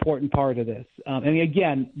such an important part of this. And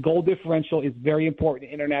again, goal differential is very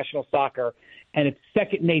important in international soccer, and it's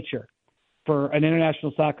second nature for an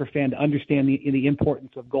international soccer fan to understand the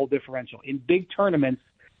importance of goal differential. In big tournaments,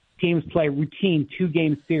 teams play routine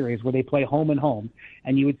 2-game series where they play home and home.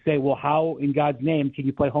 And you would say, well, how in God's name can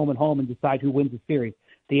you play home and home and decide who wins the series?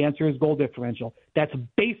 The answer is goal differential. That's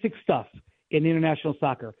basic stuff in international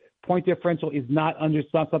soccer. Point differential is not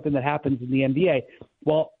something that happens in the NBA.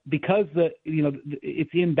 Well, because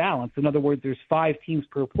it's in balance. In other words, there's 5 teams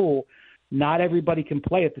per pool. Not everybody can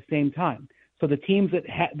play at the same time. So the teams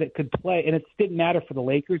that could play, and it didn't matter for the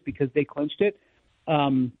Lakers because they clinched it.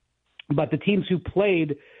 But the teams who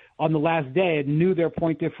played on the last day and knew their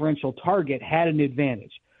point differential target had an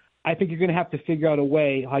advantage. I think you're going to have to figure out a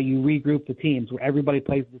way how you regroup the teams where everybody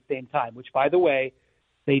plays at the same time, which, by the way,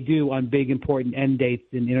 they do on big, important end dates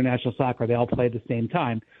in international soccer. They all play at the same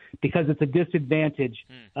time because it's a disadvantage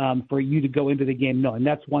for you to go into the game knowing.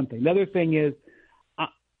 That's one thing. The other thing is,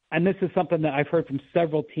 and this is something that I've heard from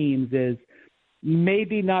several teams, is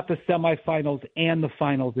maybe not the semifinals and the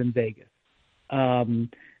finals in Vegas.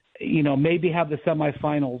 Maybe have the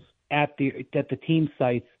semifinals at the team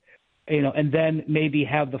sites, and then maybe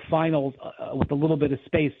have the finals with a little bit of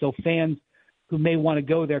space so fans who may want to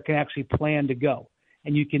go there can actually plan to go.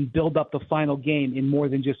 And you can build up the final game in more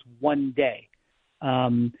than just one day. I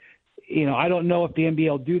don't know if the NBA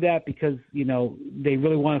will do that because, they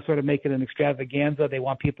really want to sort of make it an extravaganza. They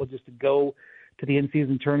want people just to go to the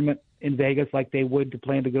in-season tournament in Vegas like they would to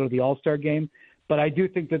plan to go to the All-Star game. But I do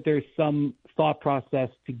think that there's some thought process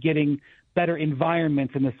to getting better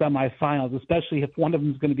environments in the semifinals, especially if one of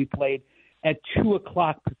them is going to be played at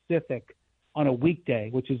 2:00 Pacific on a weekday,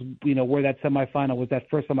 which is, where that first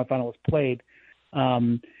semifinal was played.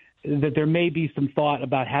 That there may be some thought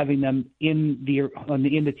about having them in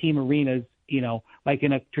the team arenas, like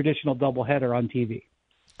in a traditional doubleheader on TV.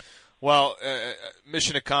 Well,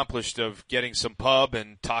 mission accomplished of getting some pub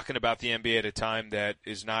and talking about the NBA at a time that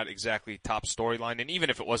is not exactly top storyline. And even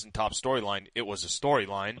if it wasn't top storyline, it was a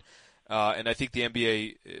storyline. And I think the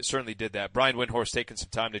NBA certainly did that. Brian Windhorst taking some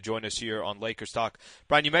time to join us here on Lakers Talk.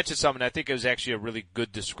 Brian, you mentioned something. I think it was actually a really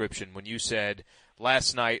good description when you said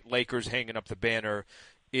last night, Lakers hanging up the banner.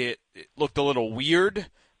 It looked a little weird.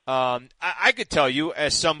 I could tell you,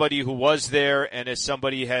 as somebody who was there and as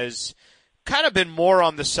somebody has kind of been more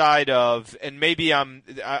on the side of, and maybe I'm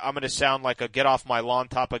going to sound like a get off my lawn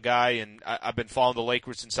type of guy, and I've been following the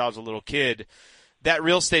Lakers since I was a little kid. That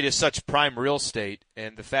real estate is such prime real estate,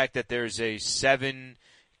 and the fact that there's a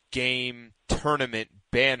 7-game tournament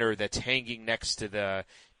banner that's hanging next to the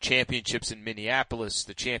championships in Minneapolis,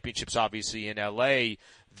 the championships obviously in LA,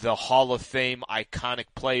 the Hall of Fame iconic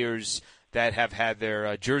players that have had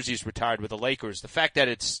their jerseys retired with the Lakers. The fact that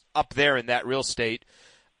it's up there in that real estate,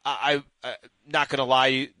 I'm not going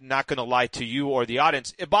to lie to you or the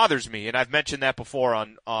audience. It bothers me, and I've mentioned that before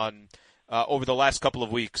on over the last couple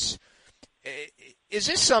of weeks. Is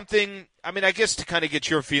this something? I mean, I guess to kind of get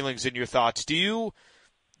your feelings and your thoughts. Do you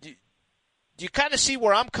kind of see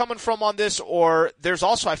where I'm coming from on this? Or there's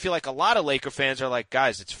also, I feel like a lot of Laker fans are like,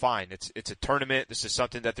 guys, it's fine. It's a tournament. This is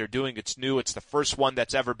something that they're doing. It's new. It's the first one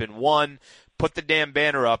that's ever been won. Put the damn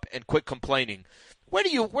banner up and quit complaining. Where do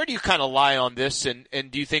you kind of lie on this? And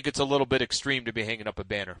do you think it's a little bit extreme to be hanging up a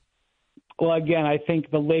banner? Well, again, I think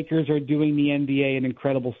the Lakers are doing the NBA an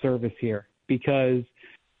incredible service here, because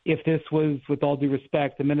if this was, with all due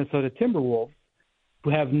respect, the Minnesota Timberwolves, who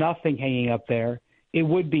have nothing hanging up there, it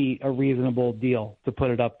would be a reasonable deal to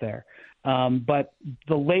put it up there. But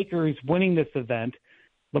the Lakers winning this event,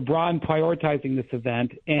 LeBron prioritizing this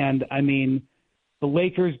event, and I mean, the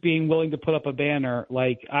Lakers being willing to put up a banner,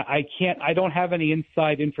 like I don't have any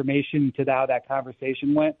inside information to how that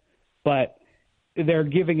conversation went, but they're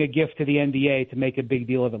giving a gift to the NBA to make a big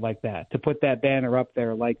deal of it like that, to put that banner up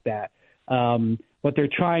there like that. What they're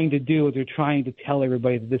trying to do is they're trying to tell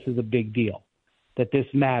everybody that this is a big deal, that this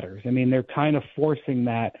matters. I mean, they're kind of forcing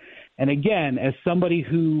that. And again, as somebody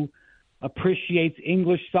who appreciates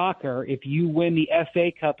English soccer, if you win the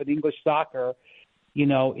FA Cup in English soccer, you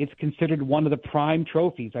know, it's considered one of the prime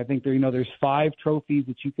trophies. I think there's 5 trophies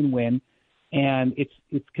that you can win, and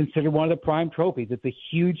it's considered one of the prime trophies. It's a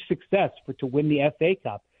huge success to win the FA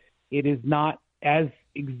Cup. It is not as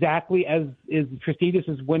exactly as is prestigious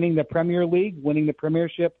as winning the Premier League, winning the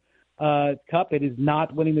Premiership Cup. It is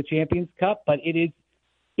not winning the Champions Cup, but it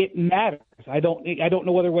matters. I don't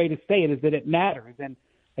know other way to say it, is that it matters. And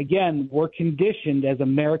again, we're conditioned as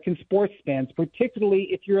American sports fans, particularly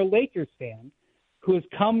if you're a Lakers fan, who has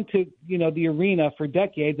come to, the arena for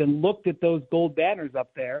decades and looked at those gold banners up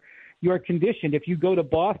there. You are conditioned. If you go to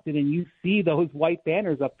Boston and you see those white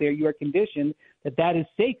banners up there, you are conditioned that is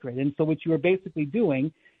sacred. And so what you are basically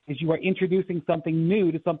doing is you are introducing something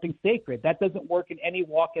new to something sacred. That doesn't work in any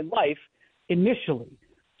walk in life initially.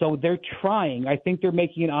 So they're trying. I think they're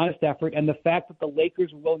making an honest effort. And the fact that the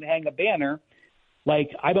Lakers are willing to hang a banner, like,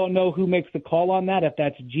 I don't know who makes the call on that, if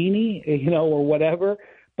that's Jeannie, or whatever.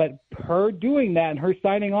 But her doing that and her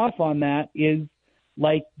signing off on that is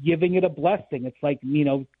like giving it a blessing. It's like,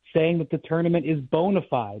 saying that the tournament is bona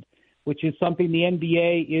fide, which is something the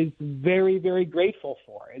NBA is very, very grateful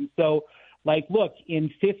for. And so, look,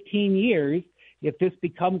 in 15 years, if this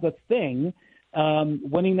becomes a thing,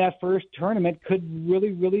 winning that first tournament could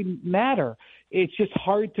really, really matter. It's just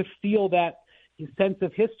hard to feel that sense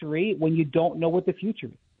of history when you don't know what the future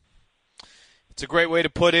is. It's a great way to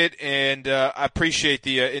put it, and I appreciate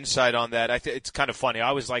the insight on that. It's kind of funny. I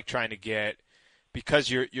always like trying to get, because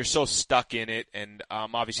you're so stuck in it, and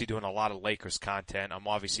I'm obviously doing a lot of Lakers content. I'm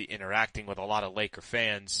obviously interacting with a lot of Laker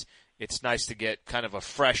fans. It's nice to get kind of a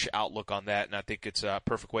fresh outlook on that, and I think it's a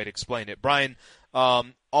perfect way to explain it. Brian,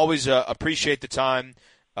 always appreciate the time.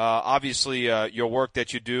 Obviously, your work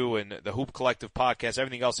that you do and the Hoop Collective podcast,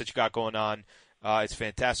 everything else that you got going on, it's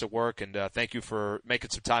fantastic work, and thank you for making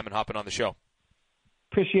some time and hopping on the show.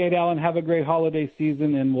 Appreciate it, Alan. Have a great holiday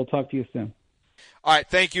season, and we'll talk to you soon. All right,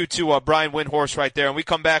 thank you to Brian Windhorst right there. And we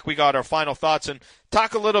come back, we got our final thoughts and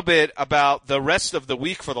talk a little bit about the rest of the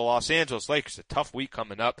week for the Los Angeles Lakers. A tough week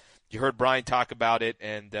coming up. You heard Brian talk about it,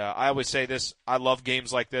 and I always say this. I love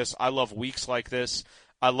games like this. I love weeks like this.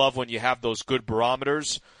 I love when you have those good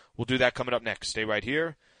barometers. We'll do that coming up next. Stay right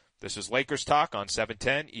here. This is Lakers Talk on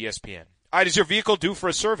 710 ESPN. All right, is your vehicle due for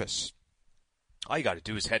a service? All you got to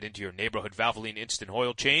do is head into your neighborhood Valvoline Instant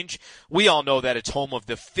Oil Change. We all know that it's home of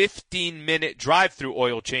the 15-minute drive-through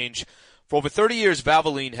oil change. For over 30 years,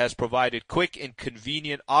 Valvoline has provided quick and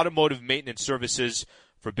convenient automotive maintenance services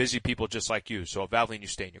for busy people just like you. So at Valvoline, you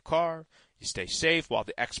stay in your car, you stay safe, while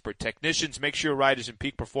the expert technicians make sure your ride is in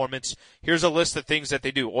peak performance. Here's a list of things that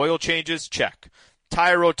they do. Oil changes, check.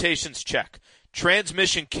 Tire rotations, check.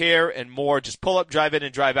 Transmission care and more. Just pull up, drive in,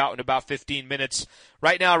 and drive out in about 15 minutes.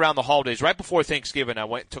 Right now around the holidays, right before Thanksgiving, I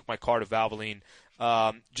went and took my car to Valvoline.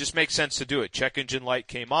 Just makes sense to do it. Check engine light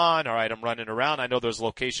came on. All right, I'm running around. I know there's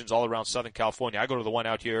locations all around Southern California. I go to the one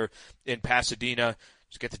out here in Pasadena.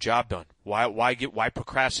 Just get the job done. Why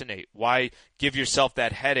procrastinate? Why give yourself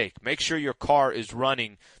that headache? Make sure your car is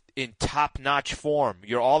running in top-notch form.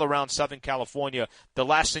 You're all around Southern California. The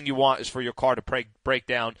last thing you want is for your car to break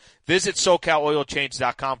down. Visit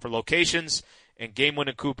SoCalOilChange.com for locations and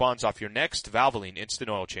game-winning coupons off your next Valvoline Instant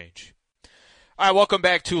Oil Change. All right, welcome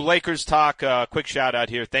back to Lakers Talk. Quick shout-out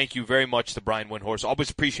here. Thank you very much to Brian Windhorst. Always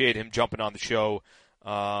appreciate him jumping on the show.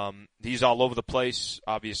 He's all over the place,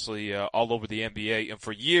 obviously, all over the NBA. And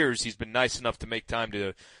for years, he's been nice enough to make time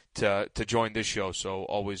to join this show, so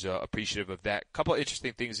always appreciative of that. A couple of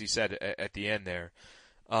interesting things he said at the end there.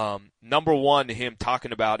 Number one, him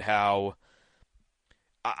talking about how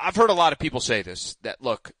I've heard a lot of people say this, that,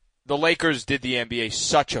 look, the Lakers did the NBA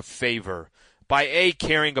such a favor by, A,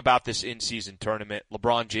 caring about this in-season tournament,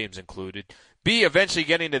 LeBron James included, B, eventually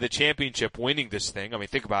getting to the championship, winning this thing. I mean,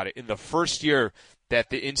 think about it. In the first year that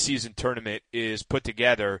the in-season tournament is put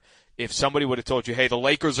together, if somebody would have told you, hey, the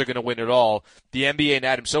Lakers are going to win it all, the NBA and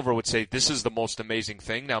Adam Silver would say, this is the most amazing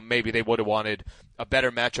thing. Now, maybe they would have wanted a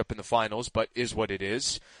better matchup in the finals, but is what it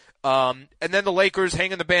is. And then the Lakers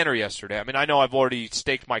hanging the banner yesterday. I mean, I know I've already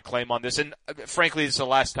staked my claim on this, and frankly, this is the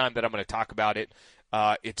last time that I'm going to talk about it.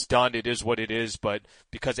 It's done. It is what it is. But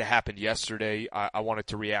because it happened yesterday, I wanted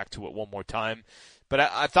to react to it one more time. But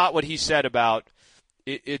I thought what he said about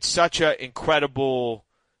it's such an incredible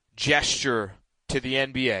gesture to the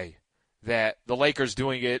NBA that the Lakers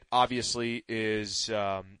doing it obviously is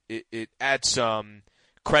it adds some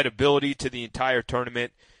credibility to the entire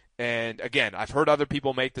tournament. And again, I've heard other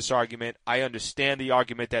people make this argument. I understand the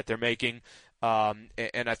argument that they're making. And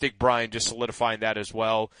I think Brian just solidifying that as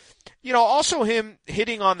well. Also him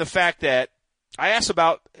hitting on the fact that I asked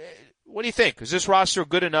about, what do you think? Is this roster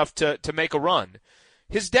good enough to make a run?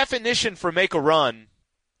 His definition for make a run,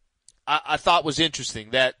 I thought was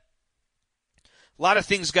interesting, that a lot of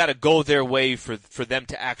things got to go their way for them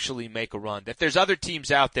to actually make a run. That there's other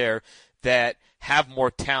teams out there that have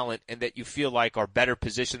more talent and that you feel like are better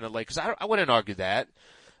positioned than the Lakers. I wouldn't argue that.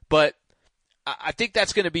 But I think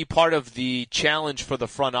that's going to be part of the challenge for the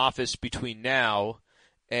front office between now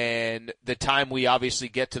and the time we obviously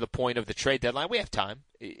get to the point of the trade deadline. We have time.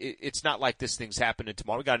 It's not like this thing's happening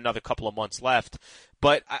tomorrow. We got another couple of months left.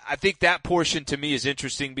 But I think that portion to me is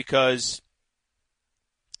interesting because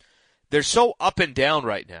they're so up and down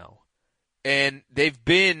right now. And they've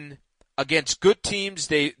been against good teams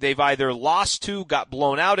they've either lost to, got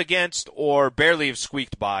blown out against, or barely have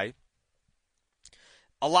squeaked by.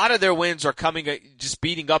 A lot of their wins are coming just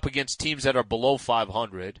beating up against teams that are below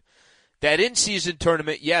 500. That in-season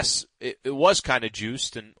tournament, yes, it was kind of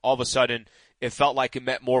juiced, and all of a sudden it felt like it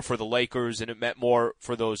meant more for the Lakers and it meant more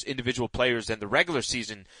for those individual players than the regular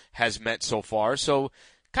season has meant so far. So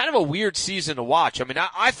kind of a weird season to watch. I mean,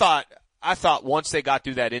 I thought once they got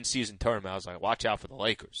through that in-season tournament, I was like, watch out for the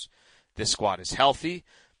Lakers. This squad is healthy.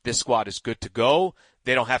 This squad is good to go.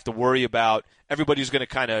 They don't have to worry about everybody's going to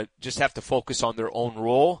kind of just have to focus on their own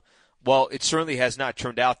role. Well, it certainly has not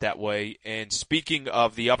turned out that way. And speaking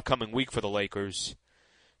of the upcoming week for the Lakers,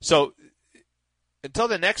 so until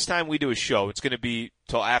the next time we do a show, it's going to be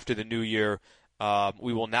till after the new year.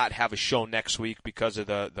 We will not have a show next week because of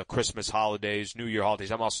the Christmas holidays, New Year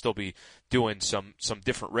holidays. I'll still be doing some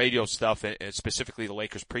different radio stuff, and specifically the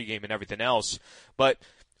Lakers pregame and everything else. But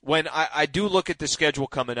when I do look at the schedule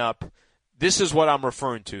coming up, this is what I'm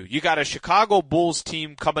referring to. You got a Chicago Bulls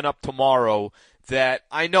team coming up tomorrow that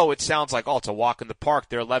I know it sounds like, it's a walk in the park.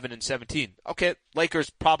 They're 11-17. Okay, Lakers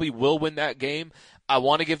probably will win that game. I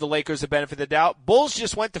want to give the Lakers the benefit of the doubt. Bulls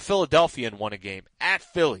just went to Philadelphia and won a game at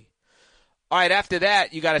Philly. All right, after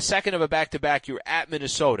that, you got a second of a back-to-back. You're at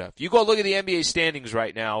Minnesota. If you go look at the NBA standings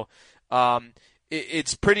right now,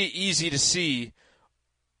 it's pretty easy to see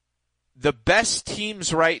the best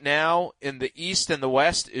teams right now in the East and the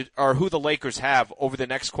West are who the Lakers have over the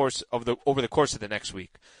course of the next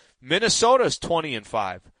week. Minnesota's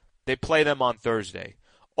 20-5. They play them on Thursday.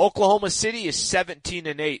 Oklahoma City is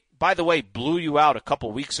 17-8. By the way, blew you out a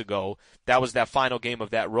couple weeks ago. That was that final game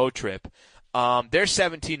of that road trip. They're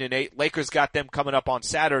 17-8. Lakers got them coming up on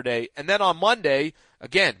Saturday. And then on Monday,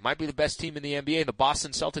 again, might be the best team in the NBA, the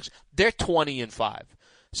Boston Celtics. They're 20-5.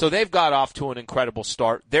 So they've got off to an incredible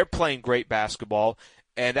start. They're playing great basketball,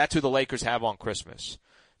 and that's who the Lakers have on Christmas.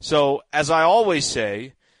 So as I always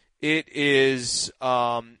say, it is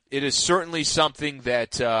certainly something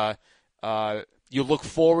that you look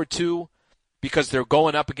forward to because they're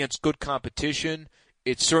going up against good competition.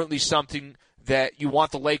 It's certainly something that you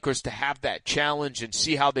want the Lakers to have that challenge and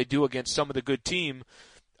see how they do against some of the good teams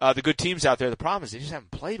out there. The problem is they just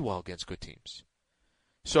haven't played well against good teams.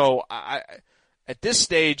 So at this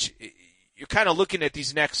stage, you're kind of looking at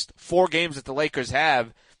these next 4 games that the Lakers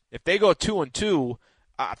have. If they go 2-2,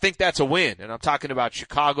 I think that's a win. And I'm talking about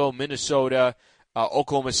Chicago, Minnesota,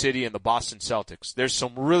 Oklahoma City, and the Boston Celtics. There's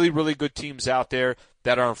some really, really good teams out there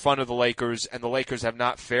that are in front of the Lakers, and the Lakers have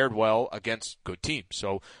not fared well against good teams.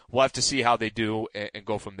 So we'll have to see how they do and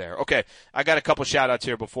go from there. Okay, I got a couple shout-outs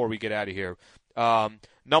here before we get out of here.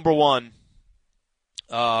 Number one,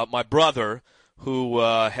 my brother, who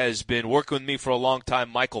has been working with me for a long time,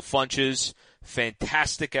 Michael Funches,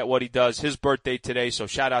 fantastic at what he does. His birthday today, so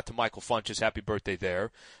shout out to Michael Funches. Happy birthday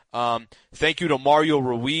there. Thank you to Mario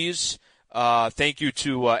Ruiz. Thank you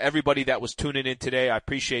to everybody that was tuning in today. I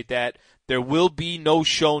appreciate that. There will be no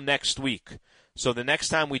show next week. So the next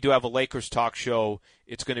time we do have a Lakers talk show,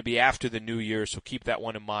 it's going to be after the new year, so keep that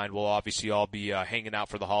one in mind. We'll obviously all be hanging out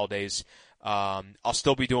for the holidays. I'll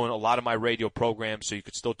still be doing a lot of my radio programs, so you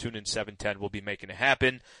could still tune in 710. We'll be making it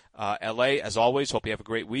happen. LA, as always, hope you have a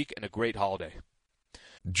great week and a great holiday.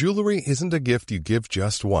 Jewelry isn't a gift you give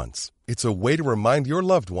just once. It's a way to remind your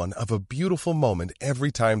loved one of a beautiful moment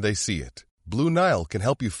every time they see it. Blue Nile can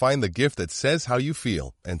help you find the gift that says how you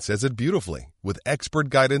feel and says it beautifully, with expert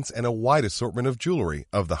guidance and a wide assortment of jewelry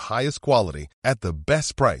of the highest quality at the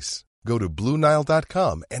best price. Go to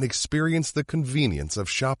BlueNile.com and experience the convenience of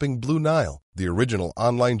shopping Blue Nile, the original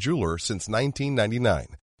online jeweler since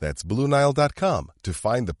 1999. That's BlueNile.com to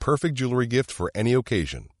find the perfect jewelry gift for any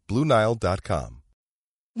occasion. BlueNile.com.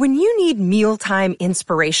 When you need mealtime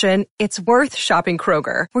inspiration, it's worth shopping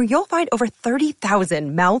Kroger, where you'll find over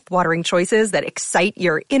 30,000 mouth-watering choices that excite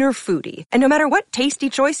your inner foodie. And no matter what tasty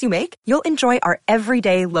choice you make, you'll enjoy our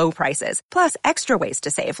everyday low prices, plus extra ways to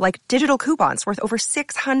save, like digital coupons worth over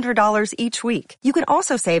 $600 each week. You can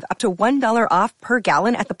also save up to $1 off per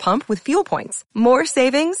gallon at the pump with fuel points. More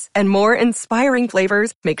savings and more inspiring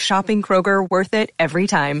flavors make shopping Kroger worth it every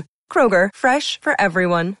time. Kroger, fresh for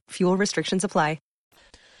everyone. Fuel restrictions apply.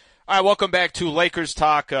 All right, welcome back to Lakers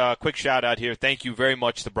Talk. Quick shout-out here. Thank you very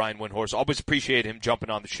much to Brian Windhorst. Always appreciate him jumping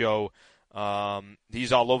on the show.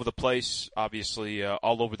 He's all over the place, obviously,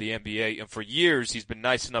 all over the NBA. And for years, he's been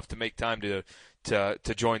nice enough to make time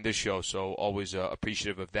to join this show, so always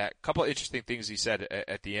appreciative of that. A couple of interesting things he said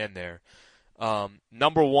at the end there.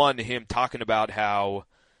 Number one, him talking about how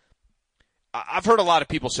 – I've heard a lot of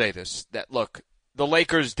people say this, that, look, the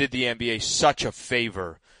Lakers did the NBA such a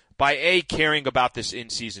favor by A, caring about this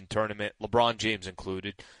in-season tournament, LeBron James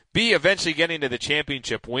included, B, eventually getting to the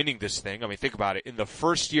championship, winning this thing. I mean, think about it. In the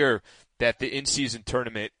first year that the in-season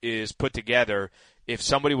tournament is put together, if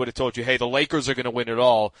somebody would have told you, hey, the Lakers are going to win it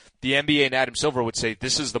all, the NBA and Adam Silver would say,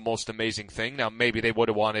 this is the most amazing thing. Now, maybe they would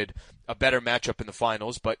have wanted a better matchup in the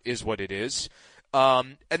finals, but is what it is.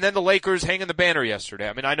 And then the Lakers hanging the banner yesterday.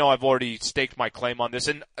 I mean, I know I've already staked my claim on this,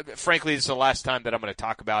 and frankly, this is the last time that I'm going to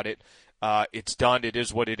talk about it. It's done. It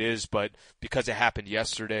is what it is. But because it happened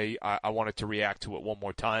yesterday, I wanted to react to it one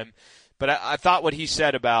more time. But I thought what he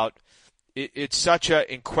said about it's such an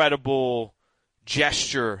incredible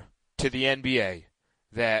gesture to the NBA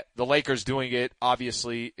that the Lakers doing it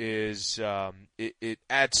obviously is it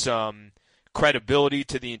adds some credibility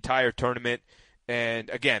to the entire tournament.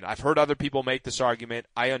 And again, I've heard other people make this argument.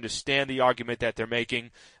 I understand the argument that they're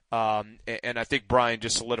making. And I think Brian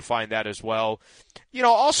just solidifying that as well. You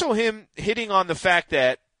know, also him hitting on the fact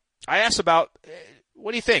that I asked about,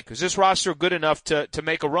 what do you think? Is this roster good enough to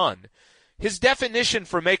make a run? His definition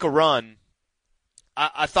for make a run,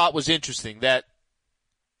 I thought was interesting, that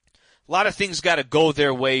a lot of things got to go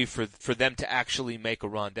their way for them to actually make a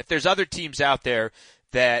run. That there's other teams out there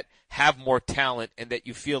that have more talent and that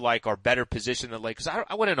you feel like are better positioned than Lakers.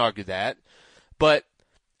 I wouldn't argue that. But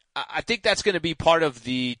I think that's going to be part of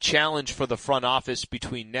the challenge for the front office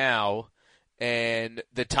between now and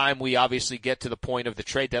the time we obviously get to the point of the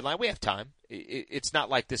trade deadline. We have time. It's not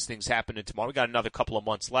like this thing's happening tomorrow. We got another couple of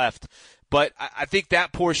months left. But I think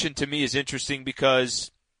that portion to me is interesting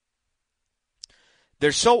because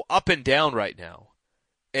they're so up and down right now.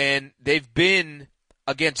 And they've been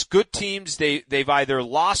against good teams they've either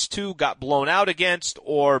lost to, got blown out against,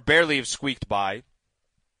 or barely have squeaked by.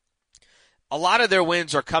 A lot of their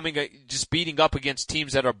wins are coming just beating up against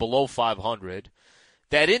teams that are below 500.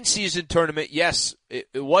 That in-season tournament, yes, it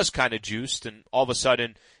was kind of juiced, and all of a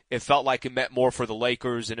sudden it felt like it meant more for the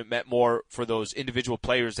Lakers and it meant more for those individual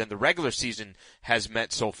players than the regular season has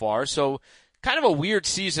meant so far. So kind of a weird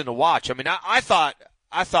season to watch. I mean, I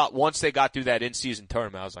thought once they got through that in-season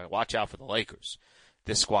tournament, I was like, watch out for the Lakers.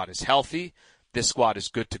 This squad is healthy. This squad is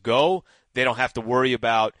good to go. They don't have to worry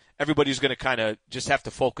about everybody's going to kind of just have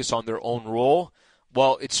to focus on their own role.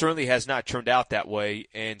 Well, it certainly has not turned out that way.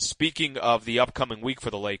 And speaking of the upcoming week for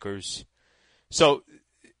the Lakers, so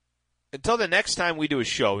until the next time we do a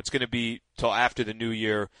show, it's going to be till after the new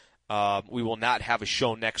year. We will not have a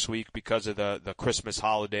show next week because of the Christmas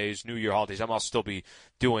holidays, New Year holidays. I'll still be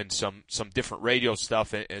doing some different radio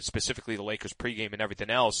stuff, and specifically the Lakers pregame and everything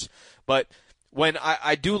else. But when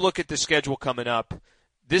I do look at the schedule coming up,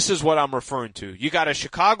 this is what I'm referring to. You got a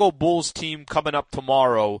Chicago Bulls team coming up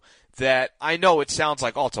tomorrow that I know it sounds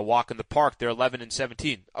like, it's a walk in the park. They're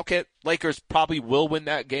 11-17. Okay, Lakers probably will win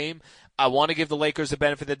that game. I want to give the Lakers the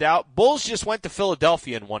benefit of the doubt. Bulls just went to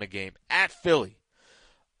Philadelphia and won a game at Philly.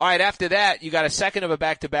 All right, after that, you got a second of a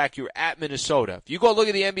back-to-back. You're at Minnesota. If you go look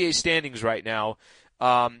at the NBA standings right now,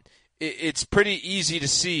 it's pretty easy to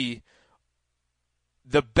see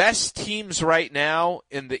the best teams right now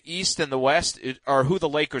in the East and the West are who the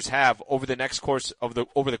Lakers have over the course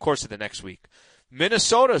of the next week.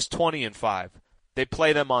 Minnesota's 20-5. They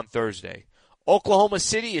play them on Thursday. Oklahoma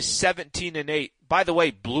City is 17-8. By the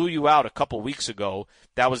way, blew you out a couple weeks ago.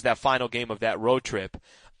 That was that final game of that road trip.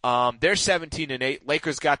 They're 17-8.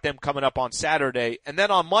 Lakers got them coming up on Saturday. And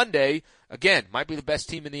then on Monday, again, might be the best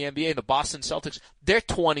team in the NBA, the Boston Celtics. They're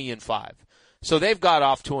 20-5. So they've got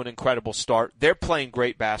off to an incredible start. They're playing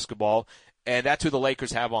great basketball, and that's who the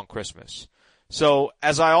Lakers have on Christmas. So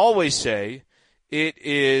as I always say, it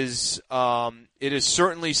is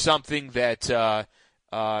certainly something that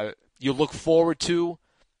you look forward to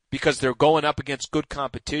because they're going up against good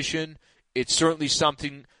competition. It's certainly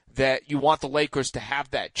something that you want the Lakers to have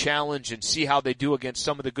that challenge and see how they do against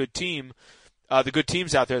some of the good teams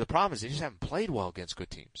out there. The problem is they just haven't played well against good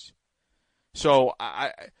teams. So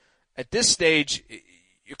at this stage,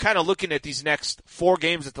 you're kind of looking at these next 4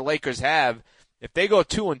 games that the Lakers have. If they go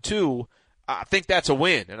 2-2, I think that's a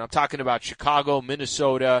win. And I'm talking about Chicago,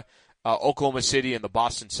 Minnesota, Oklahoma City, and the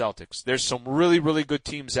Boston Celtics. There's some really, really good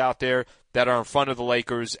teams out there that are in front of the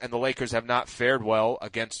Lakers, and the Lakers have not fared well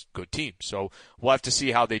against good teams. So we'll have to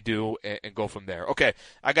see how they do and go from there. Okay,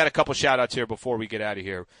 I got a couple shout-outs here before we get out of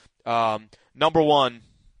here. Number one,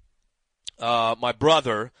 my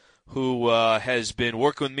brother, who has been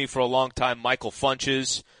working with me for a long time, Michael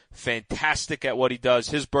Funches, fantastic at what he does.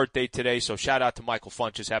 His birthday today, so shout out to Michael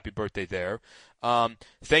Funches. Happy birthday there.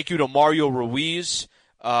 Thank you to Mario Ruiz.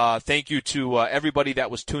 Thank you to everybody that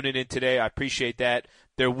was tuning in today. I appreciate that.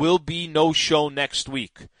 There will be no show next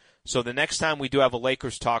week. So the next time we do have a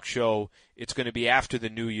Lakers talk show, it's going to be after the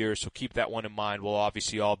New Year, so keep that one in mind. We'll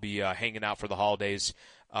obviously all be hanging out for the holidays.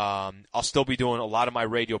 I'll still be doing a lot of my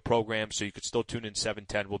radio programs, so you could still tune in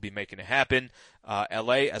 710. We'll be making it happen.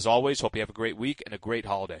 LA, as always, hope you have a great week and a great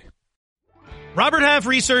holiday. Robert Half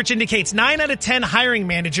research indicates 9 out of 10 hiring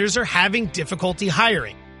managers are having difficulty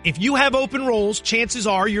hiring. If you have open roles, chances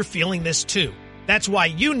are you're feeling this too. That's why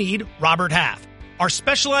you need Robert Half. Our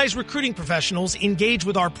specialized recruiting professionals engage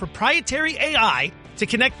with our proprietary AI to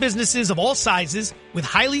connect businesses of all sizes with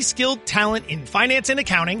highly skilled talent in finance and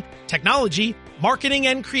accounting, technology, marketing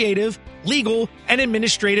and creative, legal, and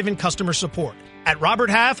administrative and customer support. At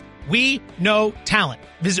Robert Half, we know talent.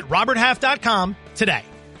 Visit roberthalf.com today.